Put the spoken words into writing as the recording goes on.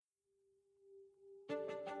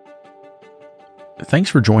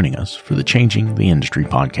Thanks for joining us for the Changing the Industry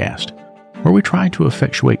podcast, where we try to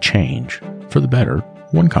effectuate change for the better,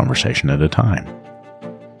 one conversation at a time.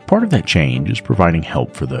 Part of that change is providing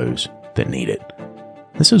help for those that need it.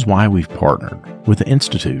 This is why we've partnered with the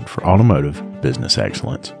Institute for Automotive Business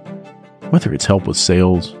Excellence. Whether it's help with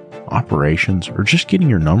sales, operations, or just getting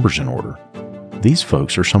your numbers in order, these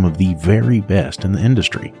folks are some of the very best in the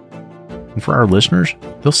industry. And for our listeners,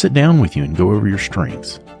 they'll sit down with you and go over your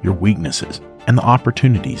strengths, your weaknesses, and the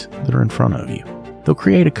opportunities that are in front of you. They'll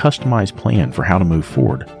create a customized plan for how to move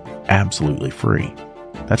forward, absolutely free.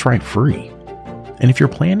 That's right, free. And if your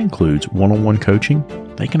plan includes one-on-one coaching,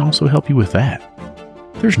 they can also help you with that.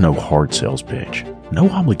 There's no hard sales pitch, no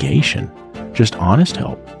obligation, just honest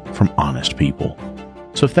help from honest people.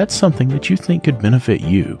 So if that's something that you think could benefit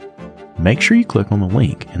you, make sure you click on the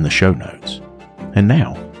link in the show notes. And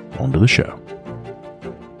now, on to the show.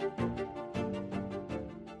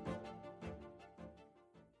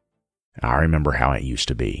 I remember how it used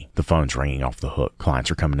to be. The phone's ringing off the hook.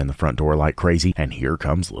 Clients are coming in the front door like crazy, and here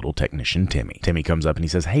comes little technician Timmy. Timmy comes up and he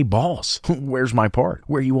says, "Hey, boss, where's my part?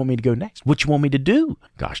 Where you want me to go next? What you want me to do?"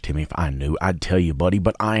 Gosh, Timmy, if I knew, I'd tell you, buddy,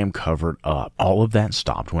 but I am covered up. All of that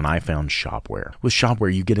stopped when I found Shopware. With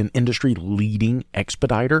Shopware, you get an industry-leading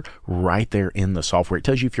expediter right there in the software. It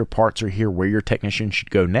tells you if your parts are here, where your technician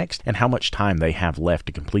should go next, and how much time they have left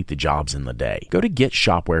to complete the jobs in the day. Go to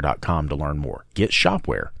getshopware.com to learn more.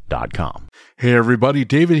 Getshopware.com. Hey everybody,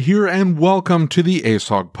 David here, and welcome to the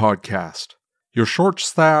ASOG podcast. You're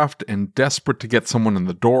short-staffed and desperate to get someone in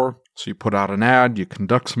the door, so you put out an ad, you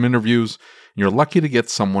conduct some interviews, and you're lucky to get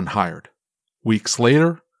someone hired. Weeks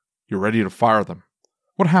later, you're ready to fire them.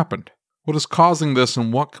 What happened? What is causing this,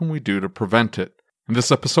 and what can we do to prevent it? In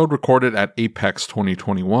this episode recorded at AAPEX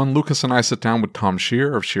 2021, Lucas and I sit down with Tom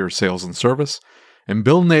Schearer of Schearer Sales and Service and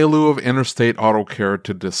Bill Nalu of Interstate Auto Care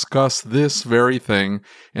to discuss this very thing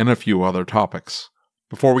and a few other topics.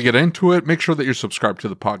 Before we get into it, make sure that you're subscribed to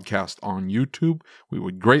the podcast on YouTube. We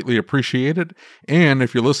would greatly appreciate it. And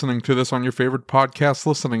if you're listening to this on your favorite podcast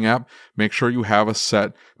listening app, make sure you have us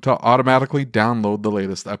set to automatically download the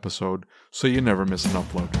latest episode so you never miss an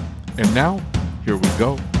upload. And now, here we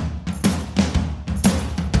go.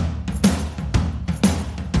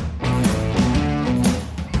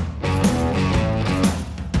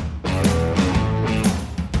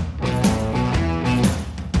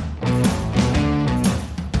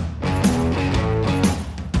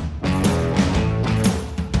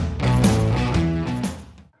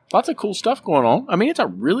 Lots of cool stuff going on. I mean, it's a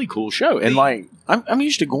really cool show. And, I'm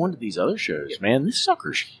used to going to these other shows, man. This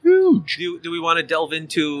sucker's huge. Do we want to delve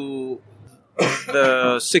into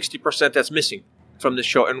the 60% that's missing from the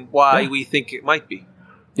show and why we think it might be?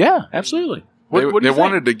 Yeah, absolutely. What do you think?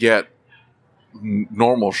 Wanted to get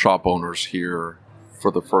normal shop owners here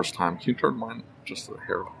for the first time. Can you turn mine just a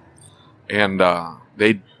hair? And I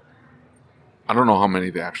don't know how many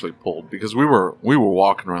they actually pulled, because we were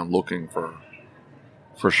walking around looking for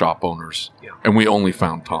shop owners, and we only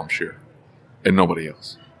found Tom Schearer and nobody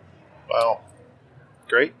else. Wow,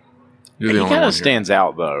 great! He kind of stands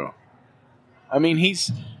out, though. I mean,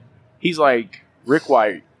 he's like Rick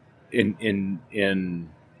White in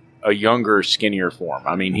a younger, skinnier form.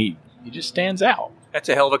 I mean, he just stands out. That's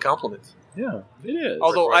a hell of a compliment. Yeah, it is.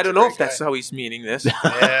 Although I don't know if that's how he's meaning this. Yeah,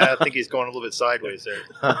 I think he's going a little bit sideways there.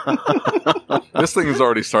 This thing has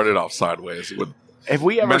already started off sideways with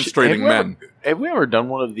menstruating men. Have we ever done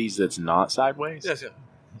one of these that's not sideways? Yes, yeah.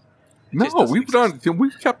 No,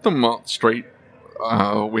 we've kept them straight.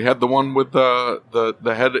 We had the one with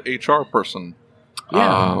the head HR person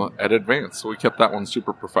at Advance, so we kept that one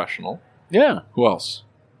super professional. Yeah. Who else?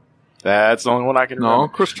 That's the only one I can remember. No,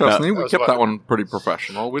 Chris Chesney. We kept that one pretty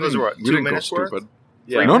professional. We didn't go stupid.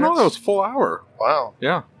 Yeah. No, that was a full hour. Wow.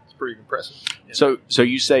 Yeah. It's pretty impressive. Yeah. So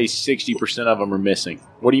you say 60% of them are missing.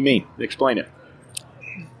 What do you mean? Explain it.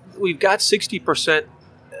 We've got 60%.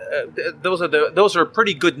 Those are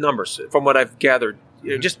pretty good numbers from what I've gathered,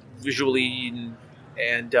 just visually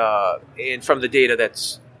and from the data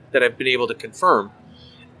that I've been able to confirm.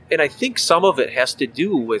 And I think some of it has to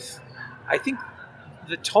do with, I think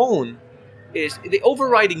the tone is, the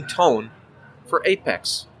overriding tone for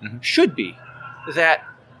AAPEX should be that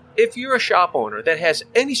if you're a shop owner that has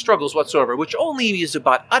any struggles whatsoever, which only is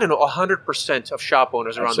about, 100% of shop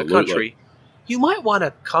owners around the country, you might want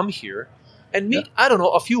to come here and meet,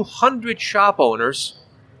 a few hundred shop owners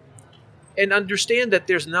and understand that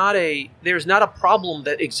there's not a problem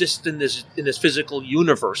that exists in this physical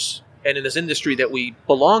universe and in this industry that we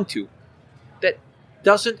belong to that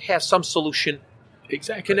doesn't have some solution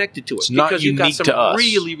connected to it. It's because not you've got unique some to us.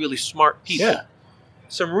 really, really smart people. Yeah.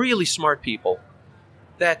 Some really smart people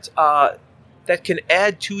that that can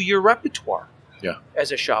add to your repertoire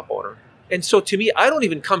as a shop owner. And so to me, I don't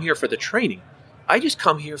even come here for the training. I just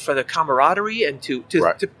come here for the camaraderie and to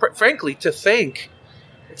frankly, to thank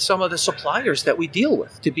some of the suppliers that we deal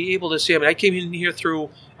with, to be able to see. I mean, I came in here through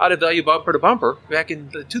Out of Value Bumper to Bumper back in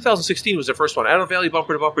 2016 was the first one. Out of Value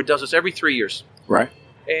Bumper to Bumper does this every 3 years. Right.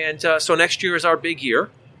 And so next year is our big year.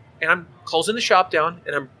 And I'm closing the shop down,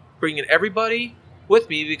 and I'm bringing everybody with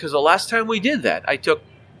me, because the last time we did that, I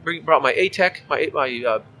brought my A-Tech,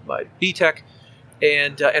 my B-Tech,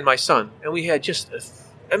 and my son. And we had just,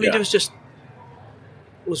 it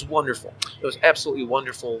was wonderful. It was absolutely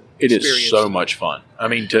wonderful experience. It is so much fun. I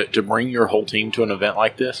mean, to bring your whole team to an event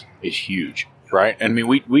like this is huge, right? I mean,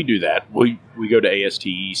 we do that. We go to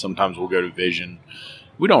ASTE. Sometimes we'll go to Vision.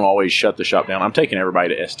 We don't always shut the shop down. I'm taking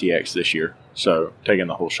everybody to STX this year, so taking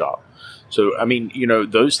the whole shop. So, I mean,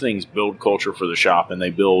 those things build culture for the shop, and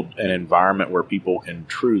they build an environment where people can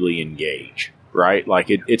truly engage, right? Like,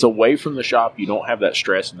 it's away from the shop. You don't have that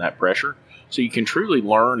stress and that pressure, so you can truly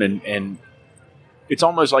learn and it's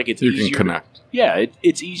almost like it's easier. You can connect.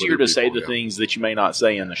 It's easier to say the things that you may not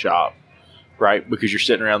say in the shop, right? Because you're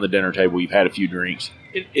sitting around the dinner table, you've had a few drinks.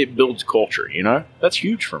 It builds culture, That's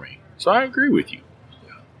huge for me. So I agree with you.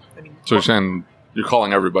 I mean, So you're saying you're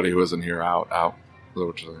calling everybody who isn't here out? Is that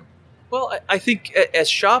what you're saying? Well, I think as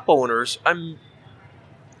shop owners, I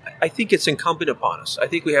think it's incumbent upon us. I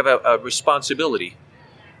think we have a responsibility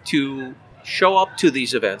to show up to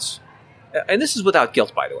these events. And this is without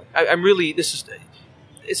guilt, by the way.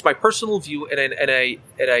 It's my personal view, and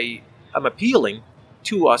I'm appealing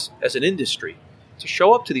to us as an industry to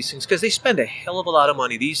show up to these things, because they spend a hell of a lot of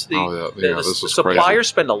money. The suppliers crazy.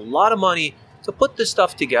 spend a lot of money to put this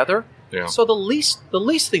stuff together. Yeah. So the least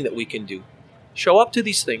thing that we can do, show up to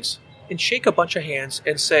these things and shake a bunch of hands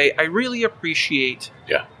and say, I really appreciate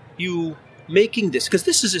you making this, because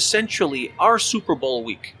this is essentially our Super Bowl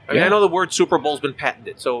week. I mean, I know the word Super Bowl's been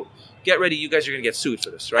patented, so get ready, you guys are going to get sued for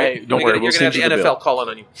this, right? Hey, don't worry, you're going to have the NFL calling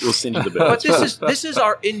on you. We'll send you the bill. But this is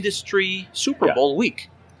our industry Super Bowl week.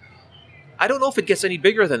 I don't know if it gets any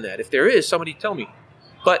bigger than that. If there is, somebody tell me.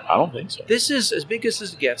 But I don't think so. This is as big as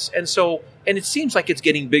it gets, and it seems like it's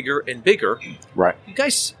getting bigger and bigger. Right. You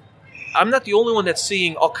guys, I'm not the only one that's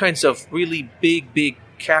seeing all kinds of really big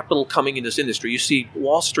capital coming in this industry. You see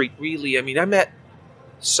Wall Street really. I mean, I met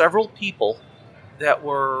several people that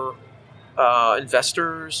were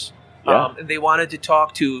investors. And they wanted to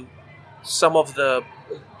talk to some of the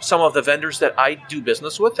vendors that I do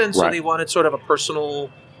business with, and so they wanted sort of a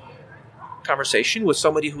personal conversation with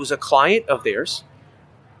somebody who was a client of theirs.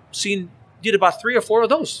 Did about 3 or 4 of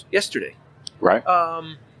those yesterday. Right.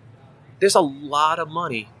 There's a lot of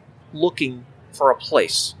money looking for a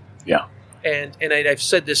place. Yeah. And I've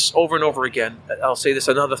said this over and over again. I'll say this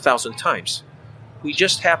another 1,000 times. We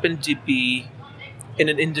just happen to be in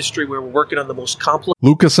an industry where we're working on the most complex.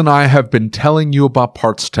 Lucas and I have been telling you about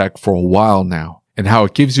Parts Tech for a while now, and how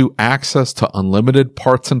it gives you access to unlimited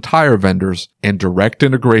parts and tire vendors and direct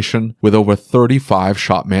integration with over 35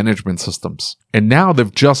 shop management systems. And now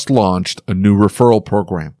they've just launched a new referral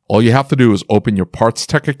program. All you have to do is open your Parts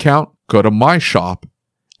Tech account, go to My Shop,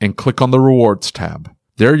 and click on the Rewards tab.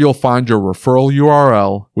 There you'll find your referral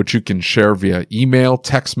URL, which you can share via email,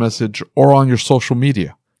 text message, or on your social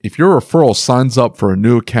media. If your referral signs up for a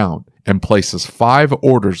new account and places 5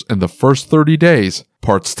 orders in the first 30 days,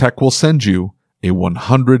 Parts Tech will send you a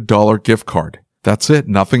 $100 gift card. That's it.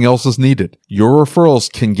 Nothing else is needed. Your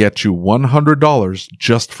referrals can get you $100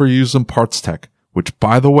 just for using Parts Tech, which,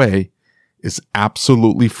 by the way, is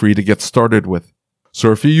absolutely free to get started with.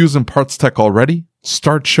 So if you're using Parts Tech already,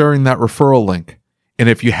 start sharing that referral link. And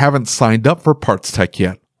if you haven't signed up for Parts Tech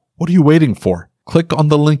yet, what are you waiting for? Click on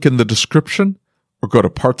the link in the description or go to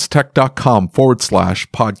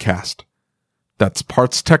partstech.com/podcast. That's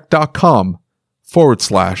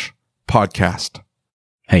partstech.com/podcast.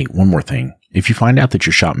 Hey, one more thing. If you find out that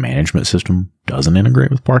your shop management system doesn't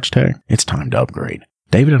integrate with Parts Tech, it's time to upgrade.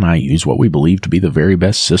 David and I use what we believe to be the very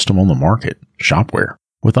best system on the market, Shopware.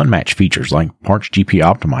 With unmatched features like Parts GP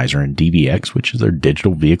Optimizer and DVX, which is their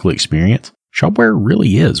digital vehicle experience, Shopware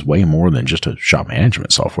really is way more than just a shop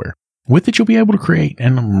management software. With it, you'll be able to create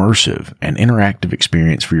an immersive and interactive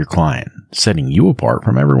experience for your client, setting you apart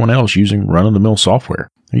from everyone else using run-of-the-mill software.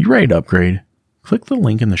 Are you ready to upgrade? Click the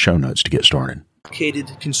link in the show notes to get started.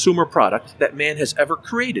 Consumer product that man has ever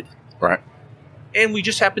created. Right. And we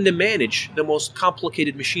just happen to manage the most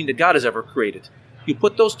complicated machine that God has ever created. You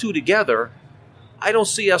put those two together, I don't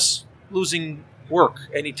see us losing work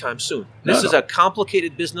anytime soon. This is a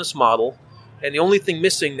complicated business model. And the only thing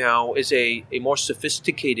missing now is a more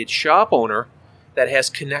sophisticated shop owner that has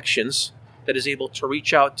connections, that is able to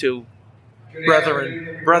reach out to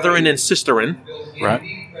brethren and sisterin, Right.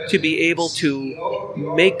 to be able to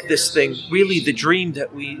make this thing really the dream that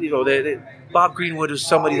Bob Greenwood was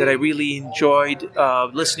somebody that I really enjoyed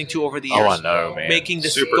listening to over the years. Oh, I know, man. Making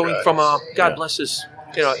this, Super going guy. from God bless his,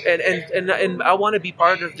 and I want to be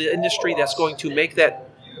part of the industry that's going to make that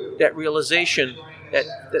realization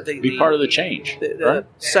that they Be part of the change. the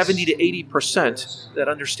 70 to 80% that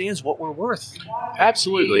understands what we're worth.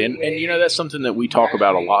 Absolutely. And that's something that we talk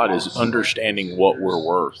about a lot is understanding what we're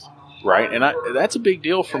worth, right? And that's a big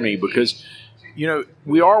deal for me because,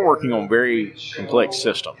 we are working on very complex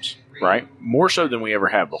systems, right? More so than we ever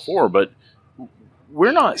have before, but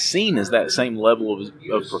we're not seen as that same level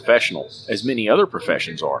of professional as many other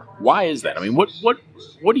professions are. Why is that? I mean, what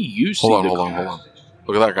do you see? Hold on.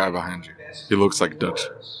 Look at that guy behind you. He looks like Dutch.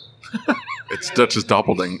 It's Dutch's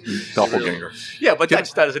doppelganger. Yeah, but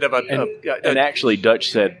Dutch doesn't have And actually,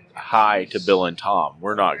 Dutch said hi to Bill and Tom.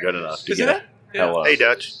 We're not good enough to Isn't get it? a hello. Hey,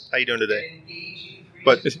 Dutch. How you doing today?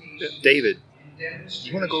 But, David,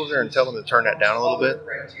 you want to go over there and tell them to turn that down a little bit?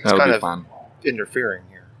 It's That'll kind be of fun. interfering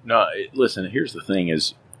here. No, listen, here's the thing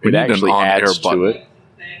is, We it need an actually on-air adds to button. it.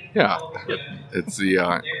 Yeah. It's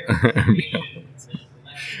the...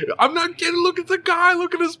 I'm not kidding. Look at the guy.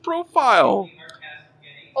 Look at his profile.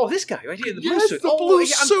 Oh, this guy right here in the blue Yes, suit. the Oh, blue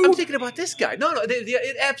yeah, I'm suit. thinking about this guy. No,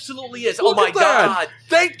 it absolutely is. Look oh my at that. God!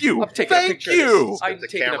 Thank you. I'm taking a Thank picture you. of this. I'm The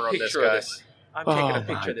taking camera a on this picture guy. of this. I'm taking a Oh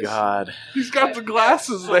picture my of this. God! He's got the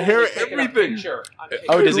glasses, the hair, I'm taking a everything. picture. I'm taking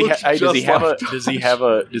Oh, a does he? looks Does he just have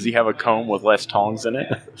like Does he have a comb with less tongs in it?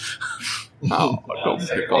 No, don't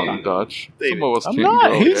pick on Dutch. Some of us I'm can't not.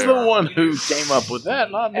 grow He's hair. the one who came up with that,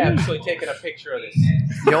 not me. Actually taking a picture of this.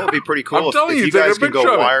 You know what would be pretty cool I'm telling if you, you take guys a could picture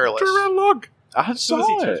go of it. wireless. Turn around, look. I saw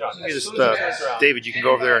it. You just, David, you can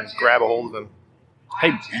go over there and grab a hold of him.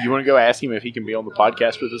 Hey, you want to go ask him if he can be on the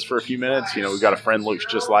podcast with us for a few minutes? We've got a friend looks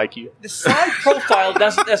just like you. The side profile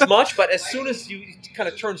doesn't as much, but as soon as you kind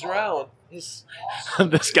of turns around, his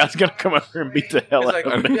This guy's gonna come over and beat the hell It's out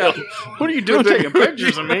like, of me. yeah. What are you doing taking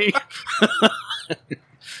pictures of me?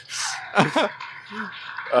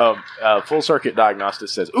 Full Circuit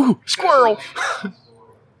Diagnostics says, "Ooh, squirrel."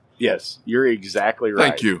 Yes, you're exactly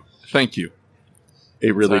right. Thank you.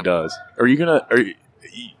 It really Sam. does. Are you gonna?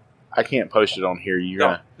 I can't post it on here. You're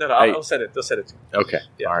gonna? no. Hey. I'll send it. They'll send it to me. Okay.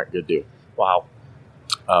 Yeah. All right. Good deal. Wow.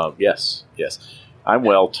 Yes. I'm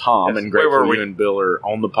well, Tom, Yes. and Where grateful were we? you and Bill are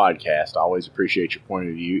on the podcast. I always appreciate your point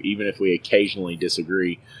of view, even if we occasionally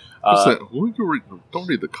disagree. Don't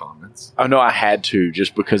read the comments. I know I had to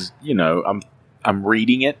just because I'm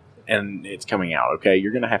reading it and it's coming out. Okay,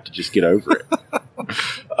 you're gonna have to just get over it.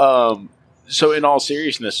 So, in all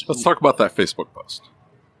seriousness, Let's talk about that Facebook post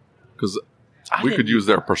because we could use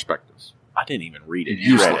their perspectives. I didn't even read it.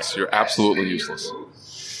 You read Useless. You're absolutely useless.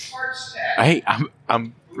 it. Hey,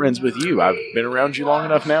 I'm friends with you. I've been around you long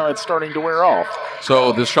enough now. It's starting to wear off.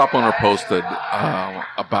 So this shop owner posted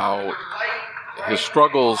about his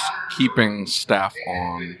struggles keeping staff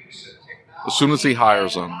on. As soon as he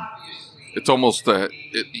hires them, it's almost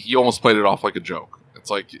he almost played it off like a joke. It's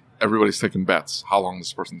like everybody's taking bets how long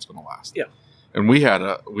this person's going to last. Yeah. And we had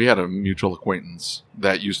a mutual acquaintance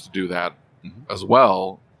that used to do that as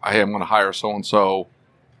well. I'm going to hire so and so.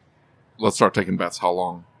 Let's start taking bets how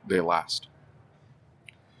long they last.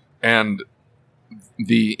 And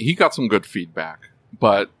he got some good feedback,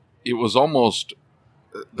 but it was almost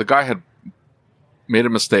the guy had made a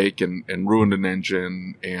mistake and ruined an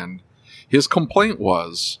engine, and his complaint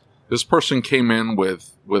was this person came in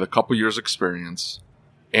with a couple years experience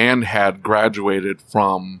and had graduated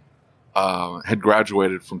from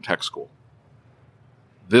tech school.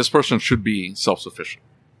 This person should be self-sufficient,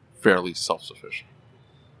 fairly self-sufficient.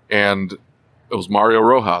 And it was Mario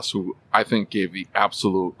Rojas who I think gave the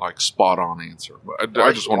absolute spot-on answer. But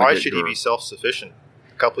I just want to Why get should your, he be self-sufficient?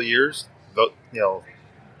 A couple of years,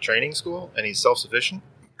 training school, and he's self-sufficient?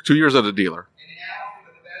 2 years at a dealer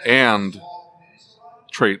and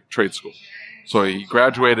trade school. So he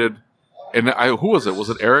graduated, and who was it? Was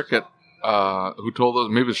it Eric who told us?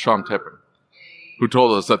 Maybe it's Sean Tippin, who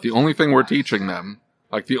told us that the only thing we're teaching them,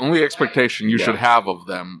 the only expectation you should have of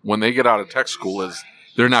them when they get out of tech school is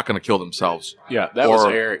they're not going to kill themselves. Yeah, that was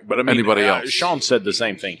Or Eric. But I mean, anybody else. Sean said the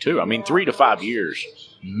same thing too. I mean, 3 to 5 years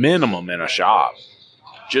minimum in a shop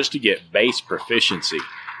just to get base proficiency,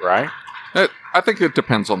 right? I think it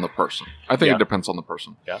depends on the person. Yeah. It depends on the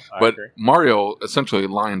person. Yeah, I But agree. Mario essentially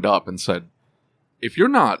lined up and said, it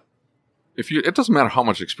doesn't matter how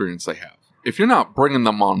much experience they have. If you're not bringing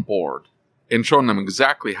them on board and showing them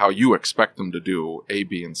exactly how you expect them to do A,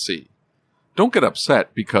 B, and C, don't get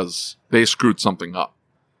upset because they screwed something up.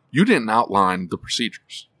 You didn't outline the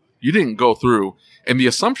procedures. You didn't go through, and the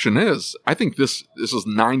assumption is, I think this is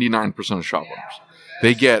 99% of shop owners.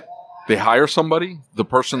 They hire somebody, the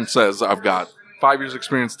person says, I've got 5 years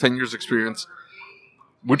experience, 10 years experience,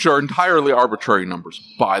 which are entirely arbitrary numbers,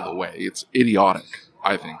 by the way. It's idiotic,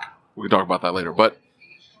 I think. We can talk about that later. But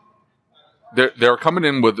they're coming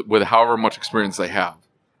in with however much experience they have.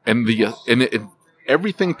 And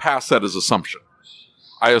everything past that is assumption.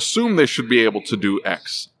 I assume they should be able to do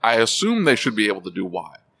X. I assume they should be able to do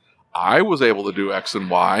Y. I was able to do X and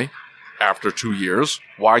Y after 2 years.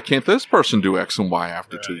 Why can't this person do X and Y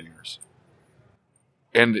after 2 years?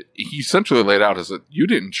 And he essentially laid out as that you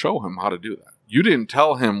didn't show him how to do that. You didn't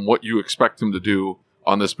tell him what you expect him to do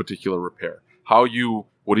on this particular repair.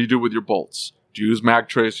 What do you do with your bolts? Do you use mag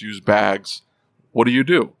trays? Use bags? What do you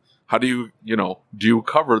do? How do you do you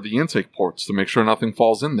cover the intake ports to make sure nothing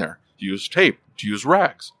falls in there? Do you use tape? Do you use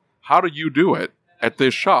rags? How do you do it at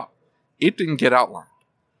this shop? It didn't get outlined.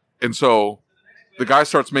 And so the guy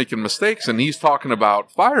starts making mistakes, and he's talking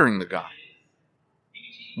about firing the guy.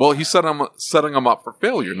 Well, he's setting him up for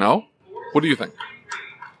failure, no? What do you think?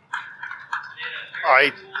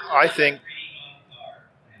 I think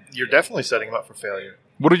you're definitely setting him up for failure.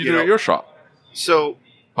 What did you do at your shop? So,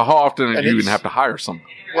 how often do you even have to hire someone?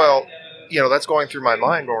 Well, that's going through my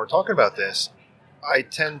mind when we're talking about this. I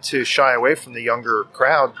tend to shy away from the younger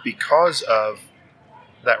crowd because of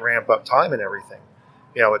that ramp up time and everything.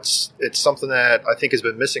 It's something that I think has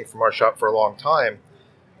been missing from our shop for a long time.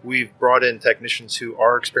 We've brought in technicians who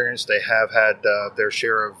are experienced. They have had their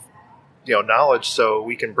share of knowledge, so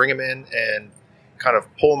we can bring them in and kind of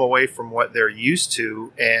pull them away from what they're used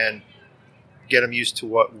to and get them used to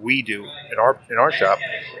what we do in our shop.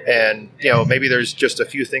 And maybe there's just a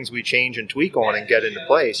few things we change and tweak on and get into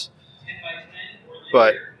place.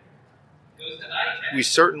 But we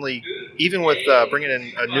certainly, even with bringing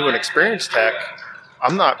in a new and experienced tech,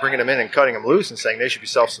 I'm not bringing them in and cutting them loose and saying they should be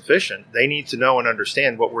self-sufficient. They need to know and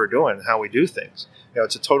understand what we're doing and how we do things.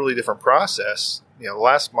 It's a totally different process.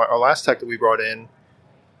 Our last tech that we brought in,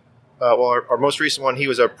 our most recent one, he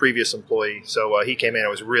was a previous employee, so he came in. It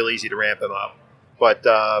was real easy to ramp him up. But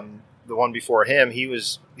the one before him,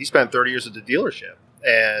 he spent 30 years at the dealership,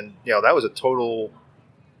 and that was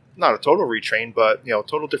not a total retrain, but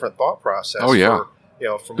total different thought process. Oh yeah,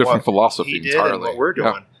 from different philosophy he did entirely. and what we're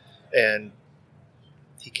doing, and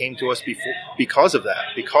he came to us because of that,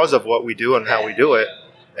 because of what we do and how we do it,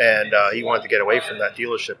 and he wanted to get away from that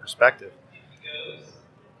dealership perspective.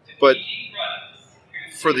 But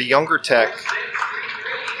for the younger tech,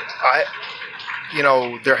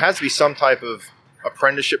 there has to be some type of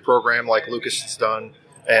apprenticeship program like Lucas has done,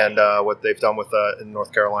 and what they've done with in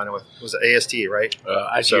North Carolina was it AST, right?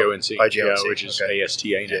 IGONC, IGONC, which is okay.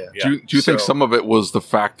 ASTA now. Yeah. Do you think some of it was the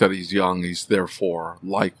fact that he's young, he's therefore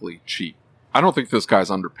likely cheap? I don't think this guy's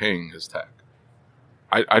underpaying his tech.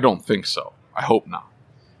 I don't think so. I hope not.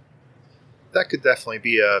 That could definitely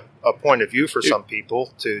be a point of view for some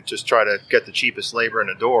people to just try to get the cheapest labor in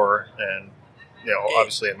the door. And,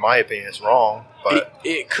 obviously, in my opinion, it's wrong. But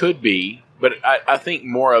it could be. But I think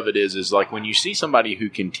more of it is like when you see somebody who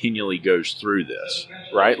continually goes through this,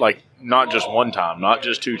 right? Like not just one time, not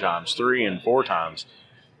just 2 times, 3 and 4 times.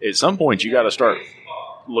 At some point, you got to start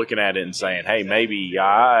looking at it and saying, hey, maybe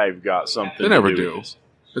I've got something They never to do do. with this.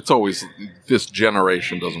 It's always this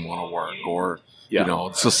generation doesn't want to work, or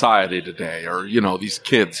society today, or these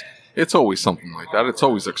kids. It's always something like that. It's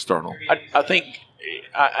always external. I think,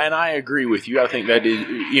 and I agree with you. I think that is,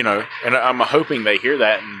 and I'm hoping they hear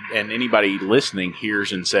that, and anybody listening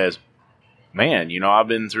hears and says, man, I've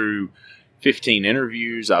been through 15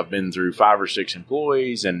 interviews, I've been through 5 or 6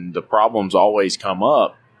 employees, and the problems always come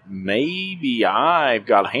up. Maybe I've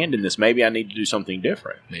got a hand in this. Maybe I need to do something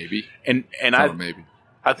different. Maybe. And maybe.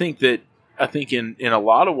 I think in a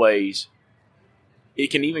lot of ways, it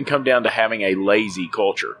can even come down to having a lazy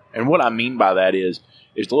culture. And what I mean by that is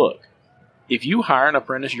look, if you hire an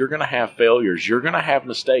apprentice, you're going to have failures. You're going to have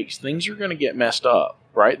mistakes. Things are going to get messed up,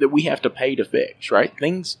 right? That we have to pay to fix, right?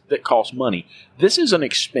 Things that cost money. This is an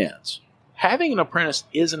expense. Having an apprentice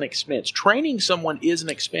is an expense. Training someone is an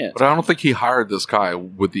expense. But I don't think he hired this guy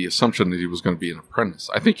with the assumption that he was going to be an apprentice.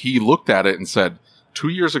 I think he looked at it and said, 2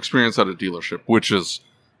 years experience at a dealership, which is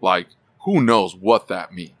like, who knows what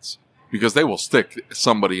that means? Because they will stick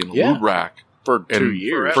somebody in a lube rack for 2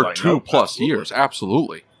 years. For 2+ years,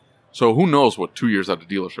 absolutely. So who knows what 2 years at a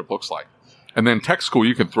dealership looks like? And then tech school,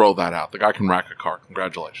 you can throw that out. The guy can rack a car.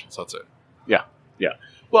 Congratulations. That's it. Yeah.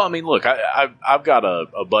 Well, I mean, look, I've got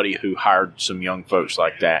a buddy who hired some young folks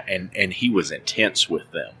like that, and he was intense with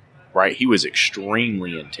them, right? He was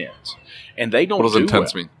extremely intense. And they don't do What does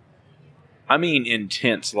intense well. mean? I mean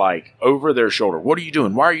intense, like over their shoulder. What are you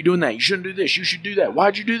doing? Why are you doing that? You shouldn't do this. You should do that.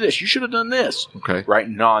 Why'd you do this? You should have done this. Okay. Right?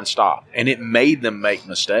 Nonstop. And it made them make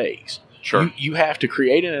mistakes. Sure. You have to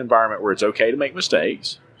create an environment where it's okay to make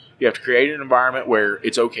mistakes. You have to create an environment where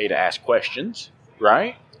it's okay to ask questions,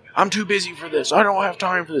 right? I'm too busy for this. I don't have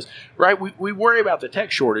time for this, right? We worry about the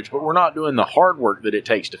tech shortage, but we're not doing the hard work that it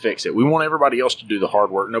takes to fix it. We want everybody else to do the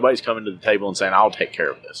hard work. Nobody's coming to the table and saying, I'll take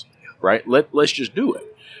care of this, right? Let's just do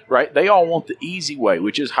it, right? They all want the easy way,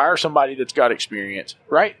 which is hire somebody that's got experience,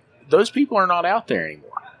 right? Those people are not out there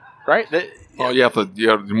anymore, right?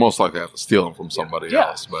 You most likely have to steal them from somebody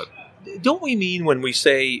else, but... Don't we mean when we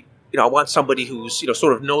say, I want somebody who's,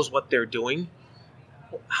 sort of knows what they're doing?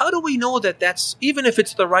 How do we know that that's, even if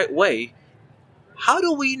it's the right way, how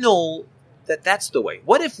do we know that that's the way?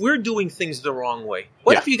 What if we're doing things the wrong way?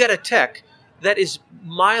 What if you got a tech that is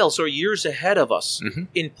miles or years ahead of us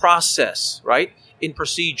in process, right? In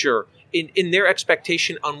procedure, in their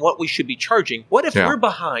expectation on what we should be charging? What if we're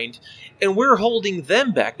behind and we're holding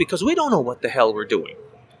them back because we don't know what the hell we're doing,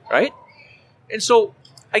 right? And so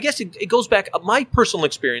I guess it goes back. My personal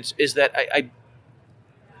experience is that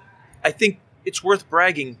I think it's worth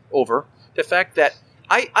bragging over the fact that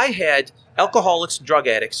I had alcoholics, drug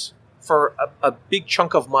addicts for a big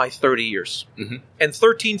chunk of my 30 years. Mm-hmm. And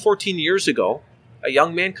 13, 14 years ago, a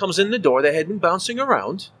young man comes in the door that had been bouncing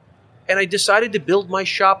around, and I decided to build my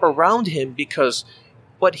shop around him because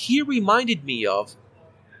what he reminded me of,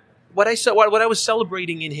 what I was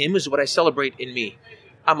celebrating in him is what I celebrate in me.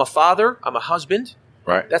 I'm a father. I'm a husband.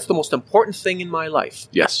 Right. That's the most important thing in my life.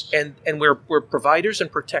 Yes. And we're providers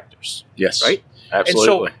and protectors. Yes. Right?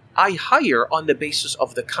 Absolutely. And so I hire on the basis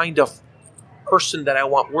of the kind of person that I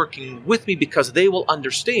want working with me because they will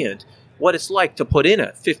understand what it's like to put in a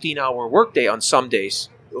 15-hour workday on some days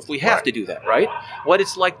if we have to do that, right? What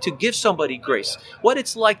it's like to give somebody grace. What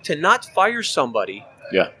it's like to not fire somebody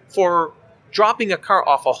for dropping a car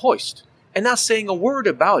off a hoist and not saying a word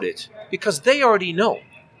about it because they already know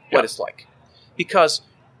what it's like. Because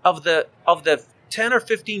of the 10 or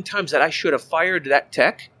 15 times that I should have fired that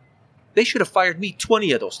tech, they should have fired me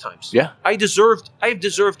 20 of those times. Yeah. I have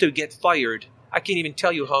deserved to get fired. I can't even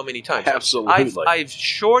tell you how many times. Absolutely. I've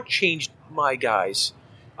shortchanged my guys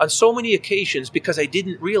on so many occasions because I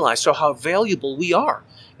didn't realize how valuable we are.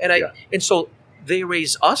 And so they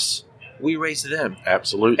raise us, we raise them.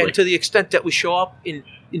 Absolutely. And to the extent that we show up in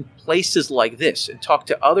places like this and talk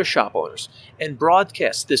to other shop owners and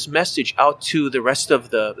broadcast this message out to the rest of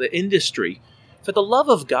the industry, for the love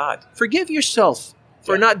of God, forgive yourself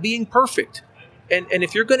for not being perfect. And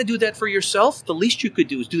if you're going to do that for yourself, the least you could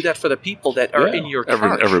do is do that for the people that are in your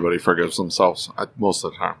charge. Everybody forgives themselves most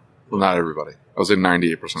of the time. Well, not everybody. I was in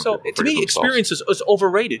 98%. So to me, experience is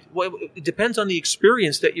overrated. Well, it depends on the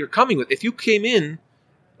experience that you're coming with. If you came in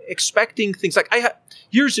expecting things like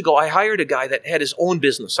years ago, I hired a guy that had his own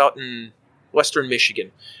business out in Western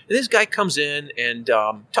Michigan, and this guy comes in and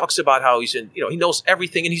talks about how he knows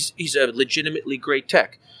everything, and he's a legitimately great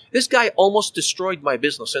tech. This guy almost destroyed my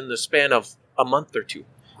business in the span of a month or two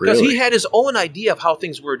because he had his own idea of how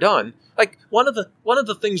things were done. Like one of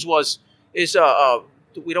the things is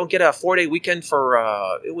we don't get a 4-day weekend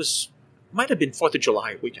for might have been 4th of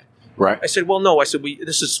July weekend. Right. I said, well, no. I said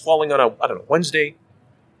this is falling on a Wednesday.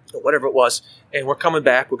 Whatever it was, and we're coming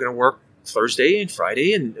back. We're going to work Thursday and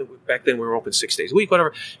Friday, and back then we were open 6 days a week,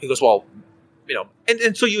 whatever. He goes, well,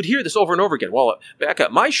 and so you'd hear this over and over again. Well, back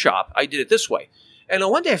at my shop, I did it this way. And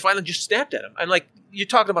then one day I finally just snapped at him. I'm like, you're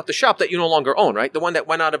talking about the shop that you no longer own, right? The one that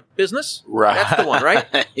went out of business? Right. That's the one, right?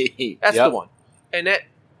 That's the one. And that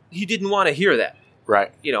he didn't want to hear that.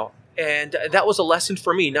 Right. And that was a lesson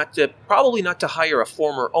for me, probably not to hire a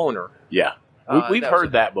former owner. Yeah. We've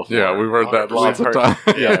heard that before. Yeah, we've heard that lots of times.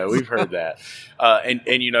 Yeah, we've heard that.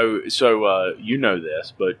 And you know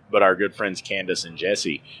this, but our good friends Candace and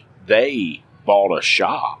Jesse, they bought a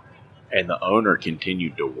shop, and the owner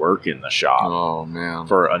continued to work in the shop. Oh man!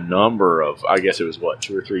 For a number of, I guess it was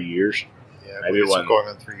 2 or 3 years. Yeah, maybe it's going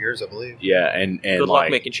on 3 years, I believe. Yeah, and good luck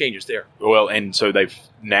making changes there. Well, and so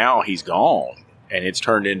now he's gone. And it's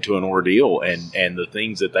turned into an ordeal, and the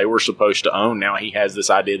things that they were supposed to own, now he has this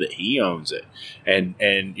idea that he owns it, and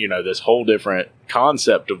this whole different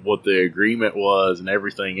concept of what the agreement was and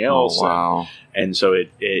everything else. Oh, wow! And so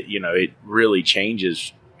it really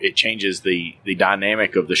changes. It changes the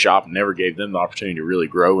dynamic of the shop, and never gave them the opportunity to really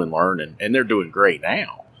grow and learn, and they're doing great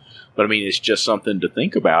now. But I mean, it's just something to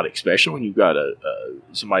think about, especially when you've got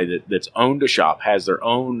somebody that's owned a shop, has their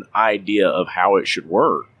own idea of how it should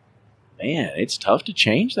work. Man, it's tough to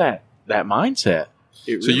change that mindset.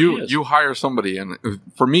 So you hire somebody, and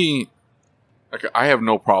for me, like, I have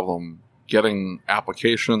no problem getting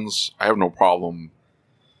applications. I have no problem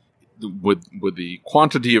with the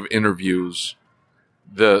quantity of interviews.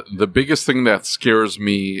 The biggest thing that scares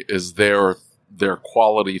me is their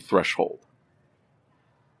quality threshold.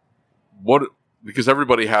 Because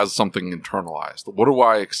everybody has something internalized. What do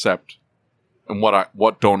I accept and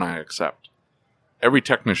what don't I accept? Every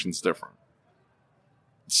technician's different.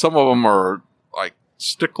 Some of them are like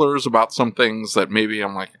sticklers about some things that maybe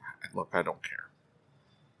I'm like, look, I don't care.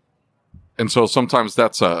 And so sometimes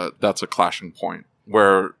that's a clashing point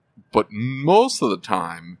but most of the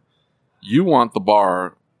time you want the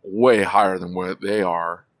bar way higher than where they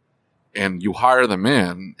are, and you hire them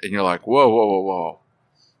in and you're like, whoa.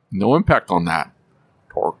 No impact on that.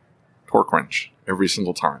 Torque wrench every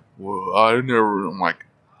single time. Whoa, I'm like,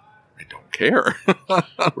 I don't care.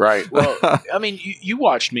 Right. Well, I mean, you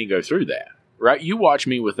watched me go through that, right? You watched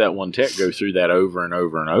me with that one tech go through that over and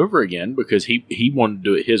over and over again because he wanted to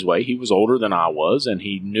do it his way. He was older than I was, and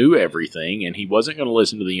he knew everything, and he wasn't going to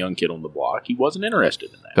listen to the young kid on the block. He wasn't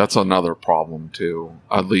interested in that. That's another problem, too.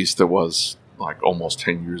 At least it was like almost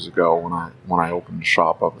 10 years ago when I opened the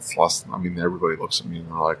shop up. It's less than, I mean, everybody looks at me and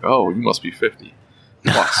they're like, oh, you must be 50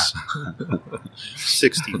 plus.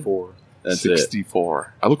 64. That's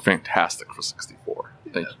 64. It. I look fantastic for 64.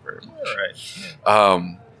 Thank you very much. All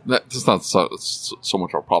right. That's not so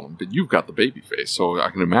much our problem, but you've got the baby face, so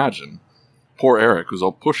I can imagine poor Eric, who's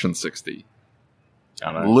all pushing 60,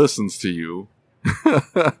 listens to you.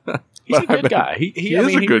 He's a good guy. He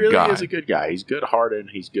is a good guy. He is a good guy. He's good-hearted.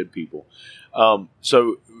 He's good people.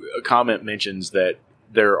 So a comment mentions that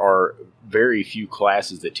there are very few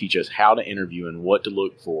classes that teach us how to interview and what to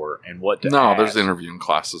look for and what to ask. There's interviewing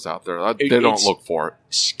classes out there. They don't look for it.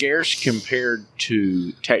 Scarce compared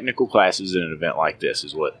to technical classes at an event like this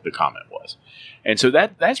is what the comment was. And so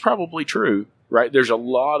that's probably true, right? There's a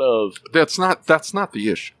lot of... That's not the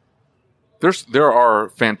issue. There are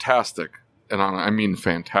fantastic, and I mean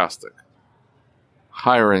fantastic,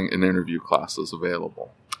 hiring and interview classes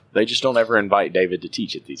available. They just don't ever invite David to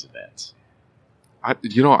teach at these events.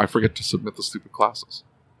 I forget to submit the stupid classes.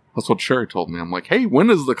 That's what Sherry told me. I'm like, hey,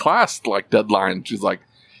 when is the class deadline? She's like,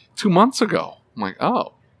 2 months ago. I'm like,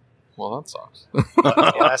 oh, well, that sucks.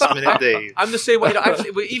 Last minute Dave. I'm the same way.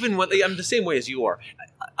 I'm the same way as you are.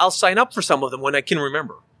 I'll sign up for some of them when I can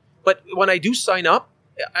remember. But when I do sign up,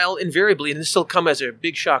 I'll invariably, and this will come as a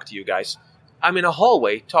big shock to you guys, I'm in a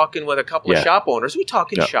hallway talking with a couple of shop owners. We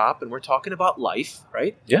talk in shop, and we're talking about life,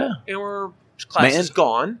 right? Yeah. And class is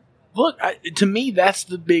gone. Look, to me, that's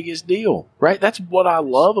the biggest deal, right? That's what I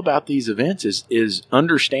love about these events is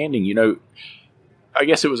understanding. I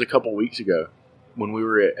guess it was a couple weeks ago when we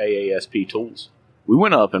were at AASP Tools. We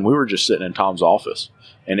went up and we were just sitting in Tom's office,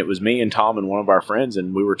 and it was me and Tom and one of our friends,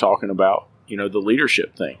 and we were talking about the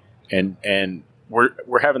leadership thing, and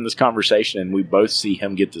we're having this conversation, and we both see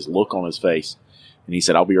him get this look on his face, and he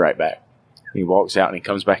said, "I'll be right back." And he walks out and he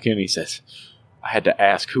comes back in and he says, I had to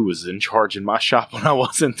ask who was in charge in my shop when I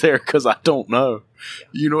wasn't there because I don't know.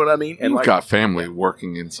 You know what I mean? And you've got family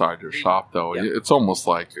working inside your shop, though. Yeah. It's almost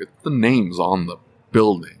like the name's on the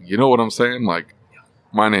building. You know what I'm saying? Like,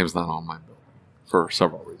 my name's not on my building for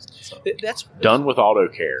several reasons. So. That's done with auto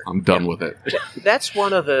care. I'm done with it. That's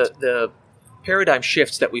one of the paradigm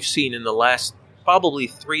shifts that we've seen in the last probably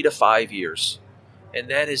 3 to 5 years. And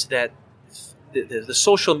that is that the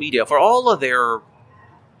social media, for all of their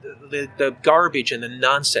the garbage and the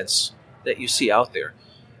nonsense that you see out there,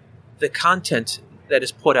 the content that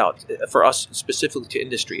is put out for us specifically to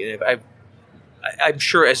industry, and I'm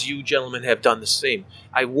sure as you gentlemen have done the same,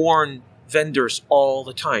 I warn vendors all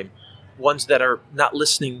the time, ones that are not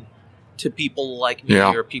listening to people like me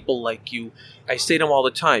or people like you. I say to them all the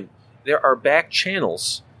time, there are back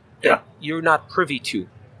channels that you're not privy to.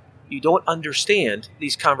 You don't understand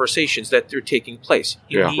these conversations that they're taking place.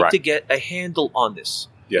 You need to get a handle on this.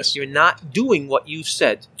 Yes. You're not doing what you've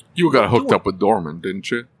said. You got hooked up with Dorman, didn't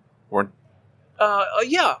you?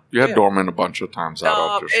 Yeah. You had Dorman a bunch of times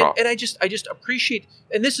out at your shop. And I just appreciate,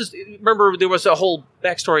 and this is, remember there was a whole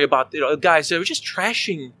backstory about, guys that were just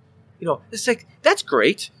trashing, it's like, that's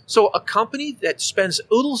great. So a company that spends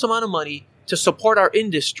oodles amount of money to support our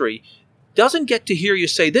industry doesn't get to hear you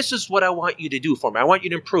say, this is what I want you to do for me. I want you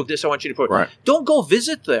to improve this. I want you to improve. Right. Don't go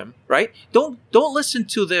visit them, right? Don't listen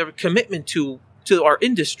to their commitment to our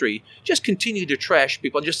industry. Just continue to trash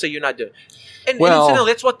people and just say you're not doing. And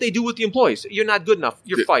incidentally, that's what they do with the employees. You're not good enough.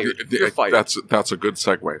 You're fired. You're fired. That's a good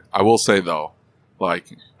segue. I will say though,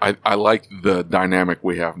 I like the dynamic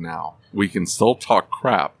we have now. We can still talk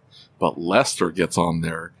crap, but Lester gets on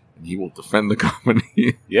there and he will defend the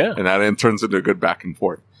company. Yeah, and that then turns into a good back and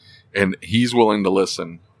forth. And he's willing to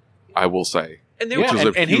listen, I will say. And they Yeah,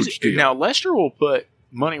 were and he's now Lester will put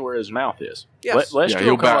money where his mouth is. Yes. Lester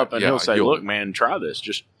will come up and he'll say, "Look, man, try this.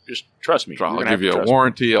 Just trust me. I'll give you a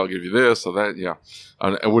warranty. I'll give you this or that." Yeah,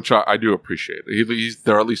 which I do appreciate.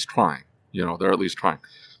 They're at least trying. They're at least trying.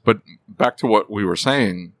 But back to what we were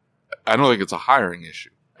saying, I don't think it's a hiring issue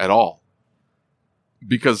at all,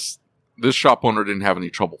 because this shop owner didn't have any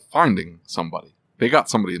trouble finding somebody. They got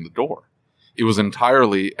somebody in the door. It was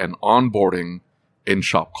entirely an onboarding and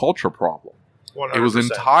shop culture problem. 100%. It was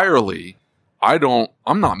entirely,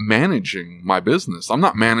 I'm not managing my business. I'm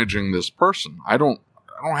not managing this person. I don't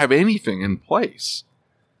have anything in place.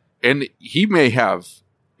 And he may have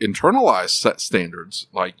internalized set standards,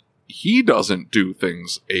 like he doesn't do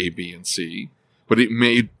things A, B, and C, but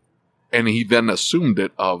and he then assumed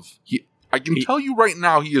it I can tell you right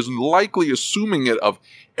now, he is likely assuming it of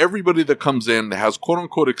everybody that comes in that has quote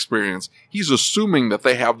unquote experience. He's assuming that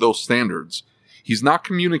they have those standards. He's not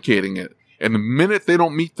communicating it. And the minute they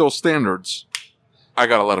don't meet those standards, I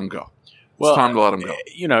got to let them go. It's time to let them go.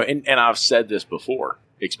 And I've said this before,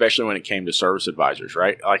 especially when it came to service advisors,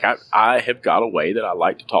 right? Like I have got a way that I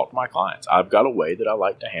like to talk to my clients. I've got a way that I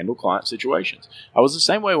like to handle client situations. I was the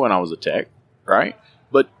same way when I was a tech, right?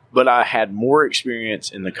 But I had more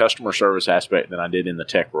experience in the customer service aspect than I did in the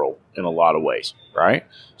tech role in a lot of ways, right?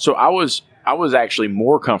 So I was actually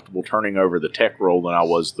more comfortable turning over the tech role than I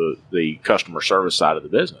was the customer service side of the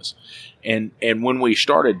business. And when we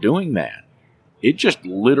started doing that, it just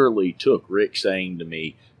literally took Rick saying to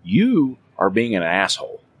me, "You are being an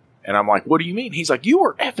asshole." And I'm like, "What do you mean?" He's like, "You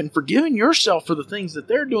are effing forgiving yourself for the things that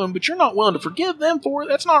they're doing, but you're not willing to forgive them for it.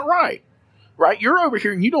 That's not right. Right? You're over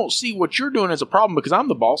here and you don't see what you're doing as a problem because I'm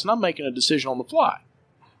the boss and I'm making a decision on the fly.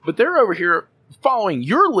 But they're over here following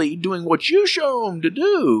your lead, doing what you show them to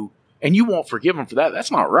do, and you won't forgive them for that.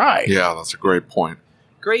 That's not right." Yeah, that's a great point.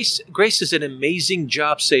 Grace is an amazing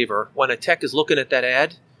job saver when a tech is looking at that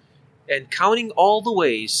ad and counting all the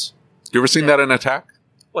ways. You ever seen that in attack?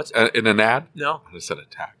 What's in an ad? No. I said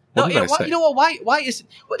attack. No, What did I say? you know what? Why is?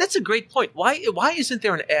 Well, that's a great point. Why isn't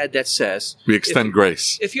there an ad that says We extend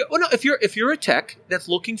grace. If you're a tech that's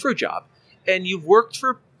looking for a job and you've worked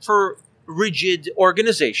for rigid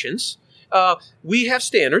organizations, we have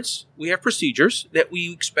standards, we have procedures that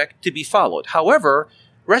we expect to be followed. However,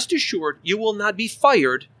 rest assured, you will not be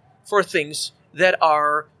fired for things that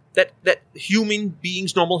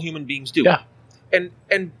normal human beings do. Yeah.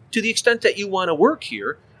 And to the extent that you want to work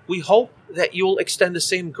here, we hope that you'll extend the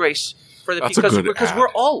same grace for the because ad.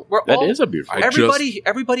 That is a beautiful.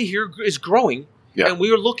 Everybody here is growing, and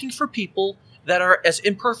we are looking for people that are as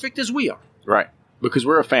imperfect as we are. Right, because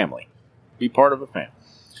we're a family. Be part of a family.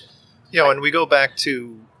 And we go back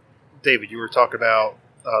to David. You were talking about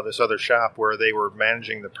this other shop where they were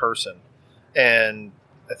managing the person, and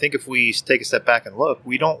I think if we take a step back and look,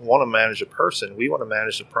 we don't want to manage a person. We want to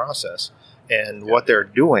manage the process and what they're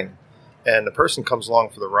doing. And the person comes along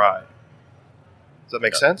for the ride. Does that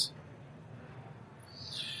make sense?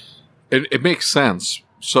 It makes sense.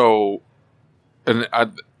 So,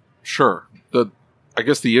 sure. I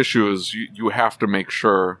guess the issue is you have to make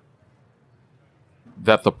sure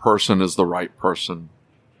that the person is the right person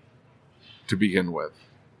to begin with.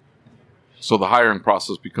 So the hiring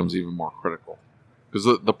process becomes even more critical.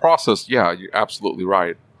 Because the process, you're absolutely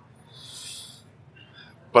right.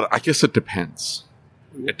 But I guess it depends.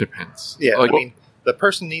 It depends. Yeah, the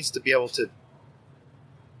person needs to be able to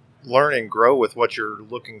learn and grow with what you're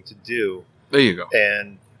looking to do. There you go.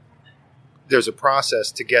 And there's a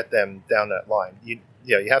process to get them down that line. You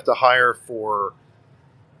have to hire for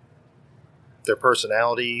their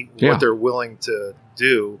personality, what they're willing to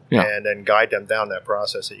do, and then guide them down that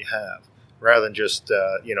process that you have, rather than just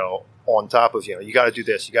on top of you got to do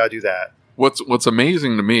this, you got to do that. What's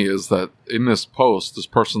amazing to me is that in this post, this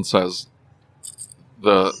person says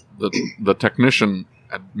the technician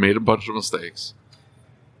had made a bunch of mistakes,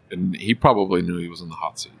 and he probably knew he was in the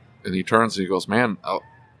hot seat. And he turns and he goes, "Man,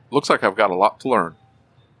 looks like I've got a lot to learn."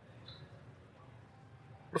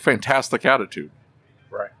 What a fantastic attitude!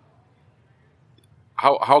 Right.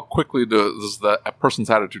 How quickly does that person's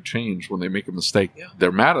attitude change when they make a mistake? Yeah.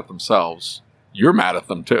 They're mad at themselves. You're mad at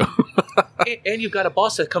them too. and you've got a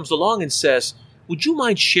boss that comes along and says, "Would you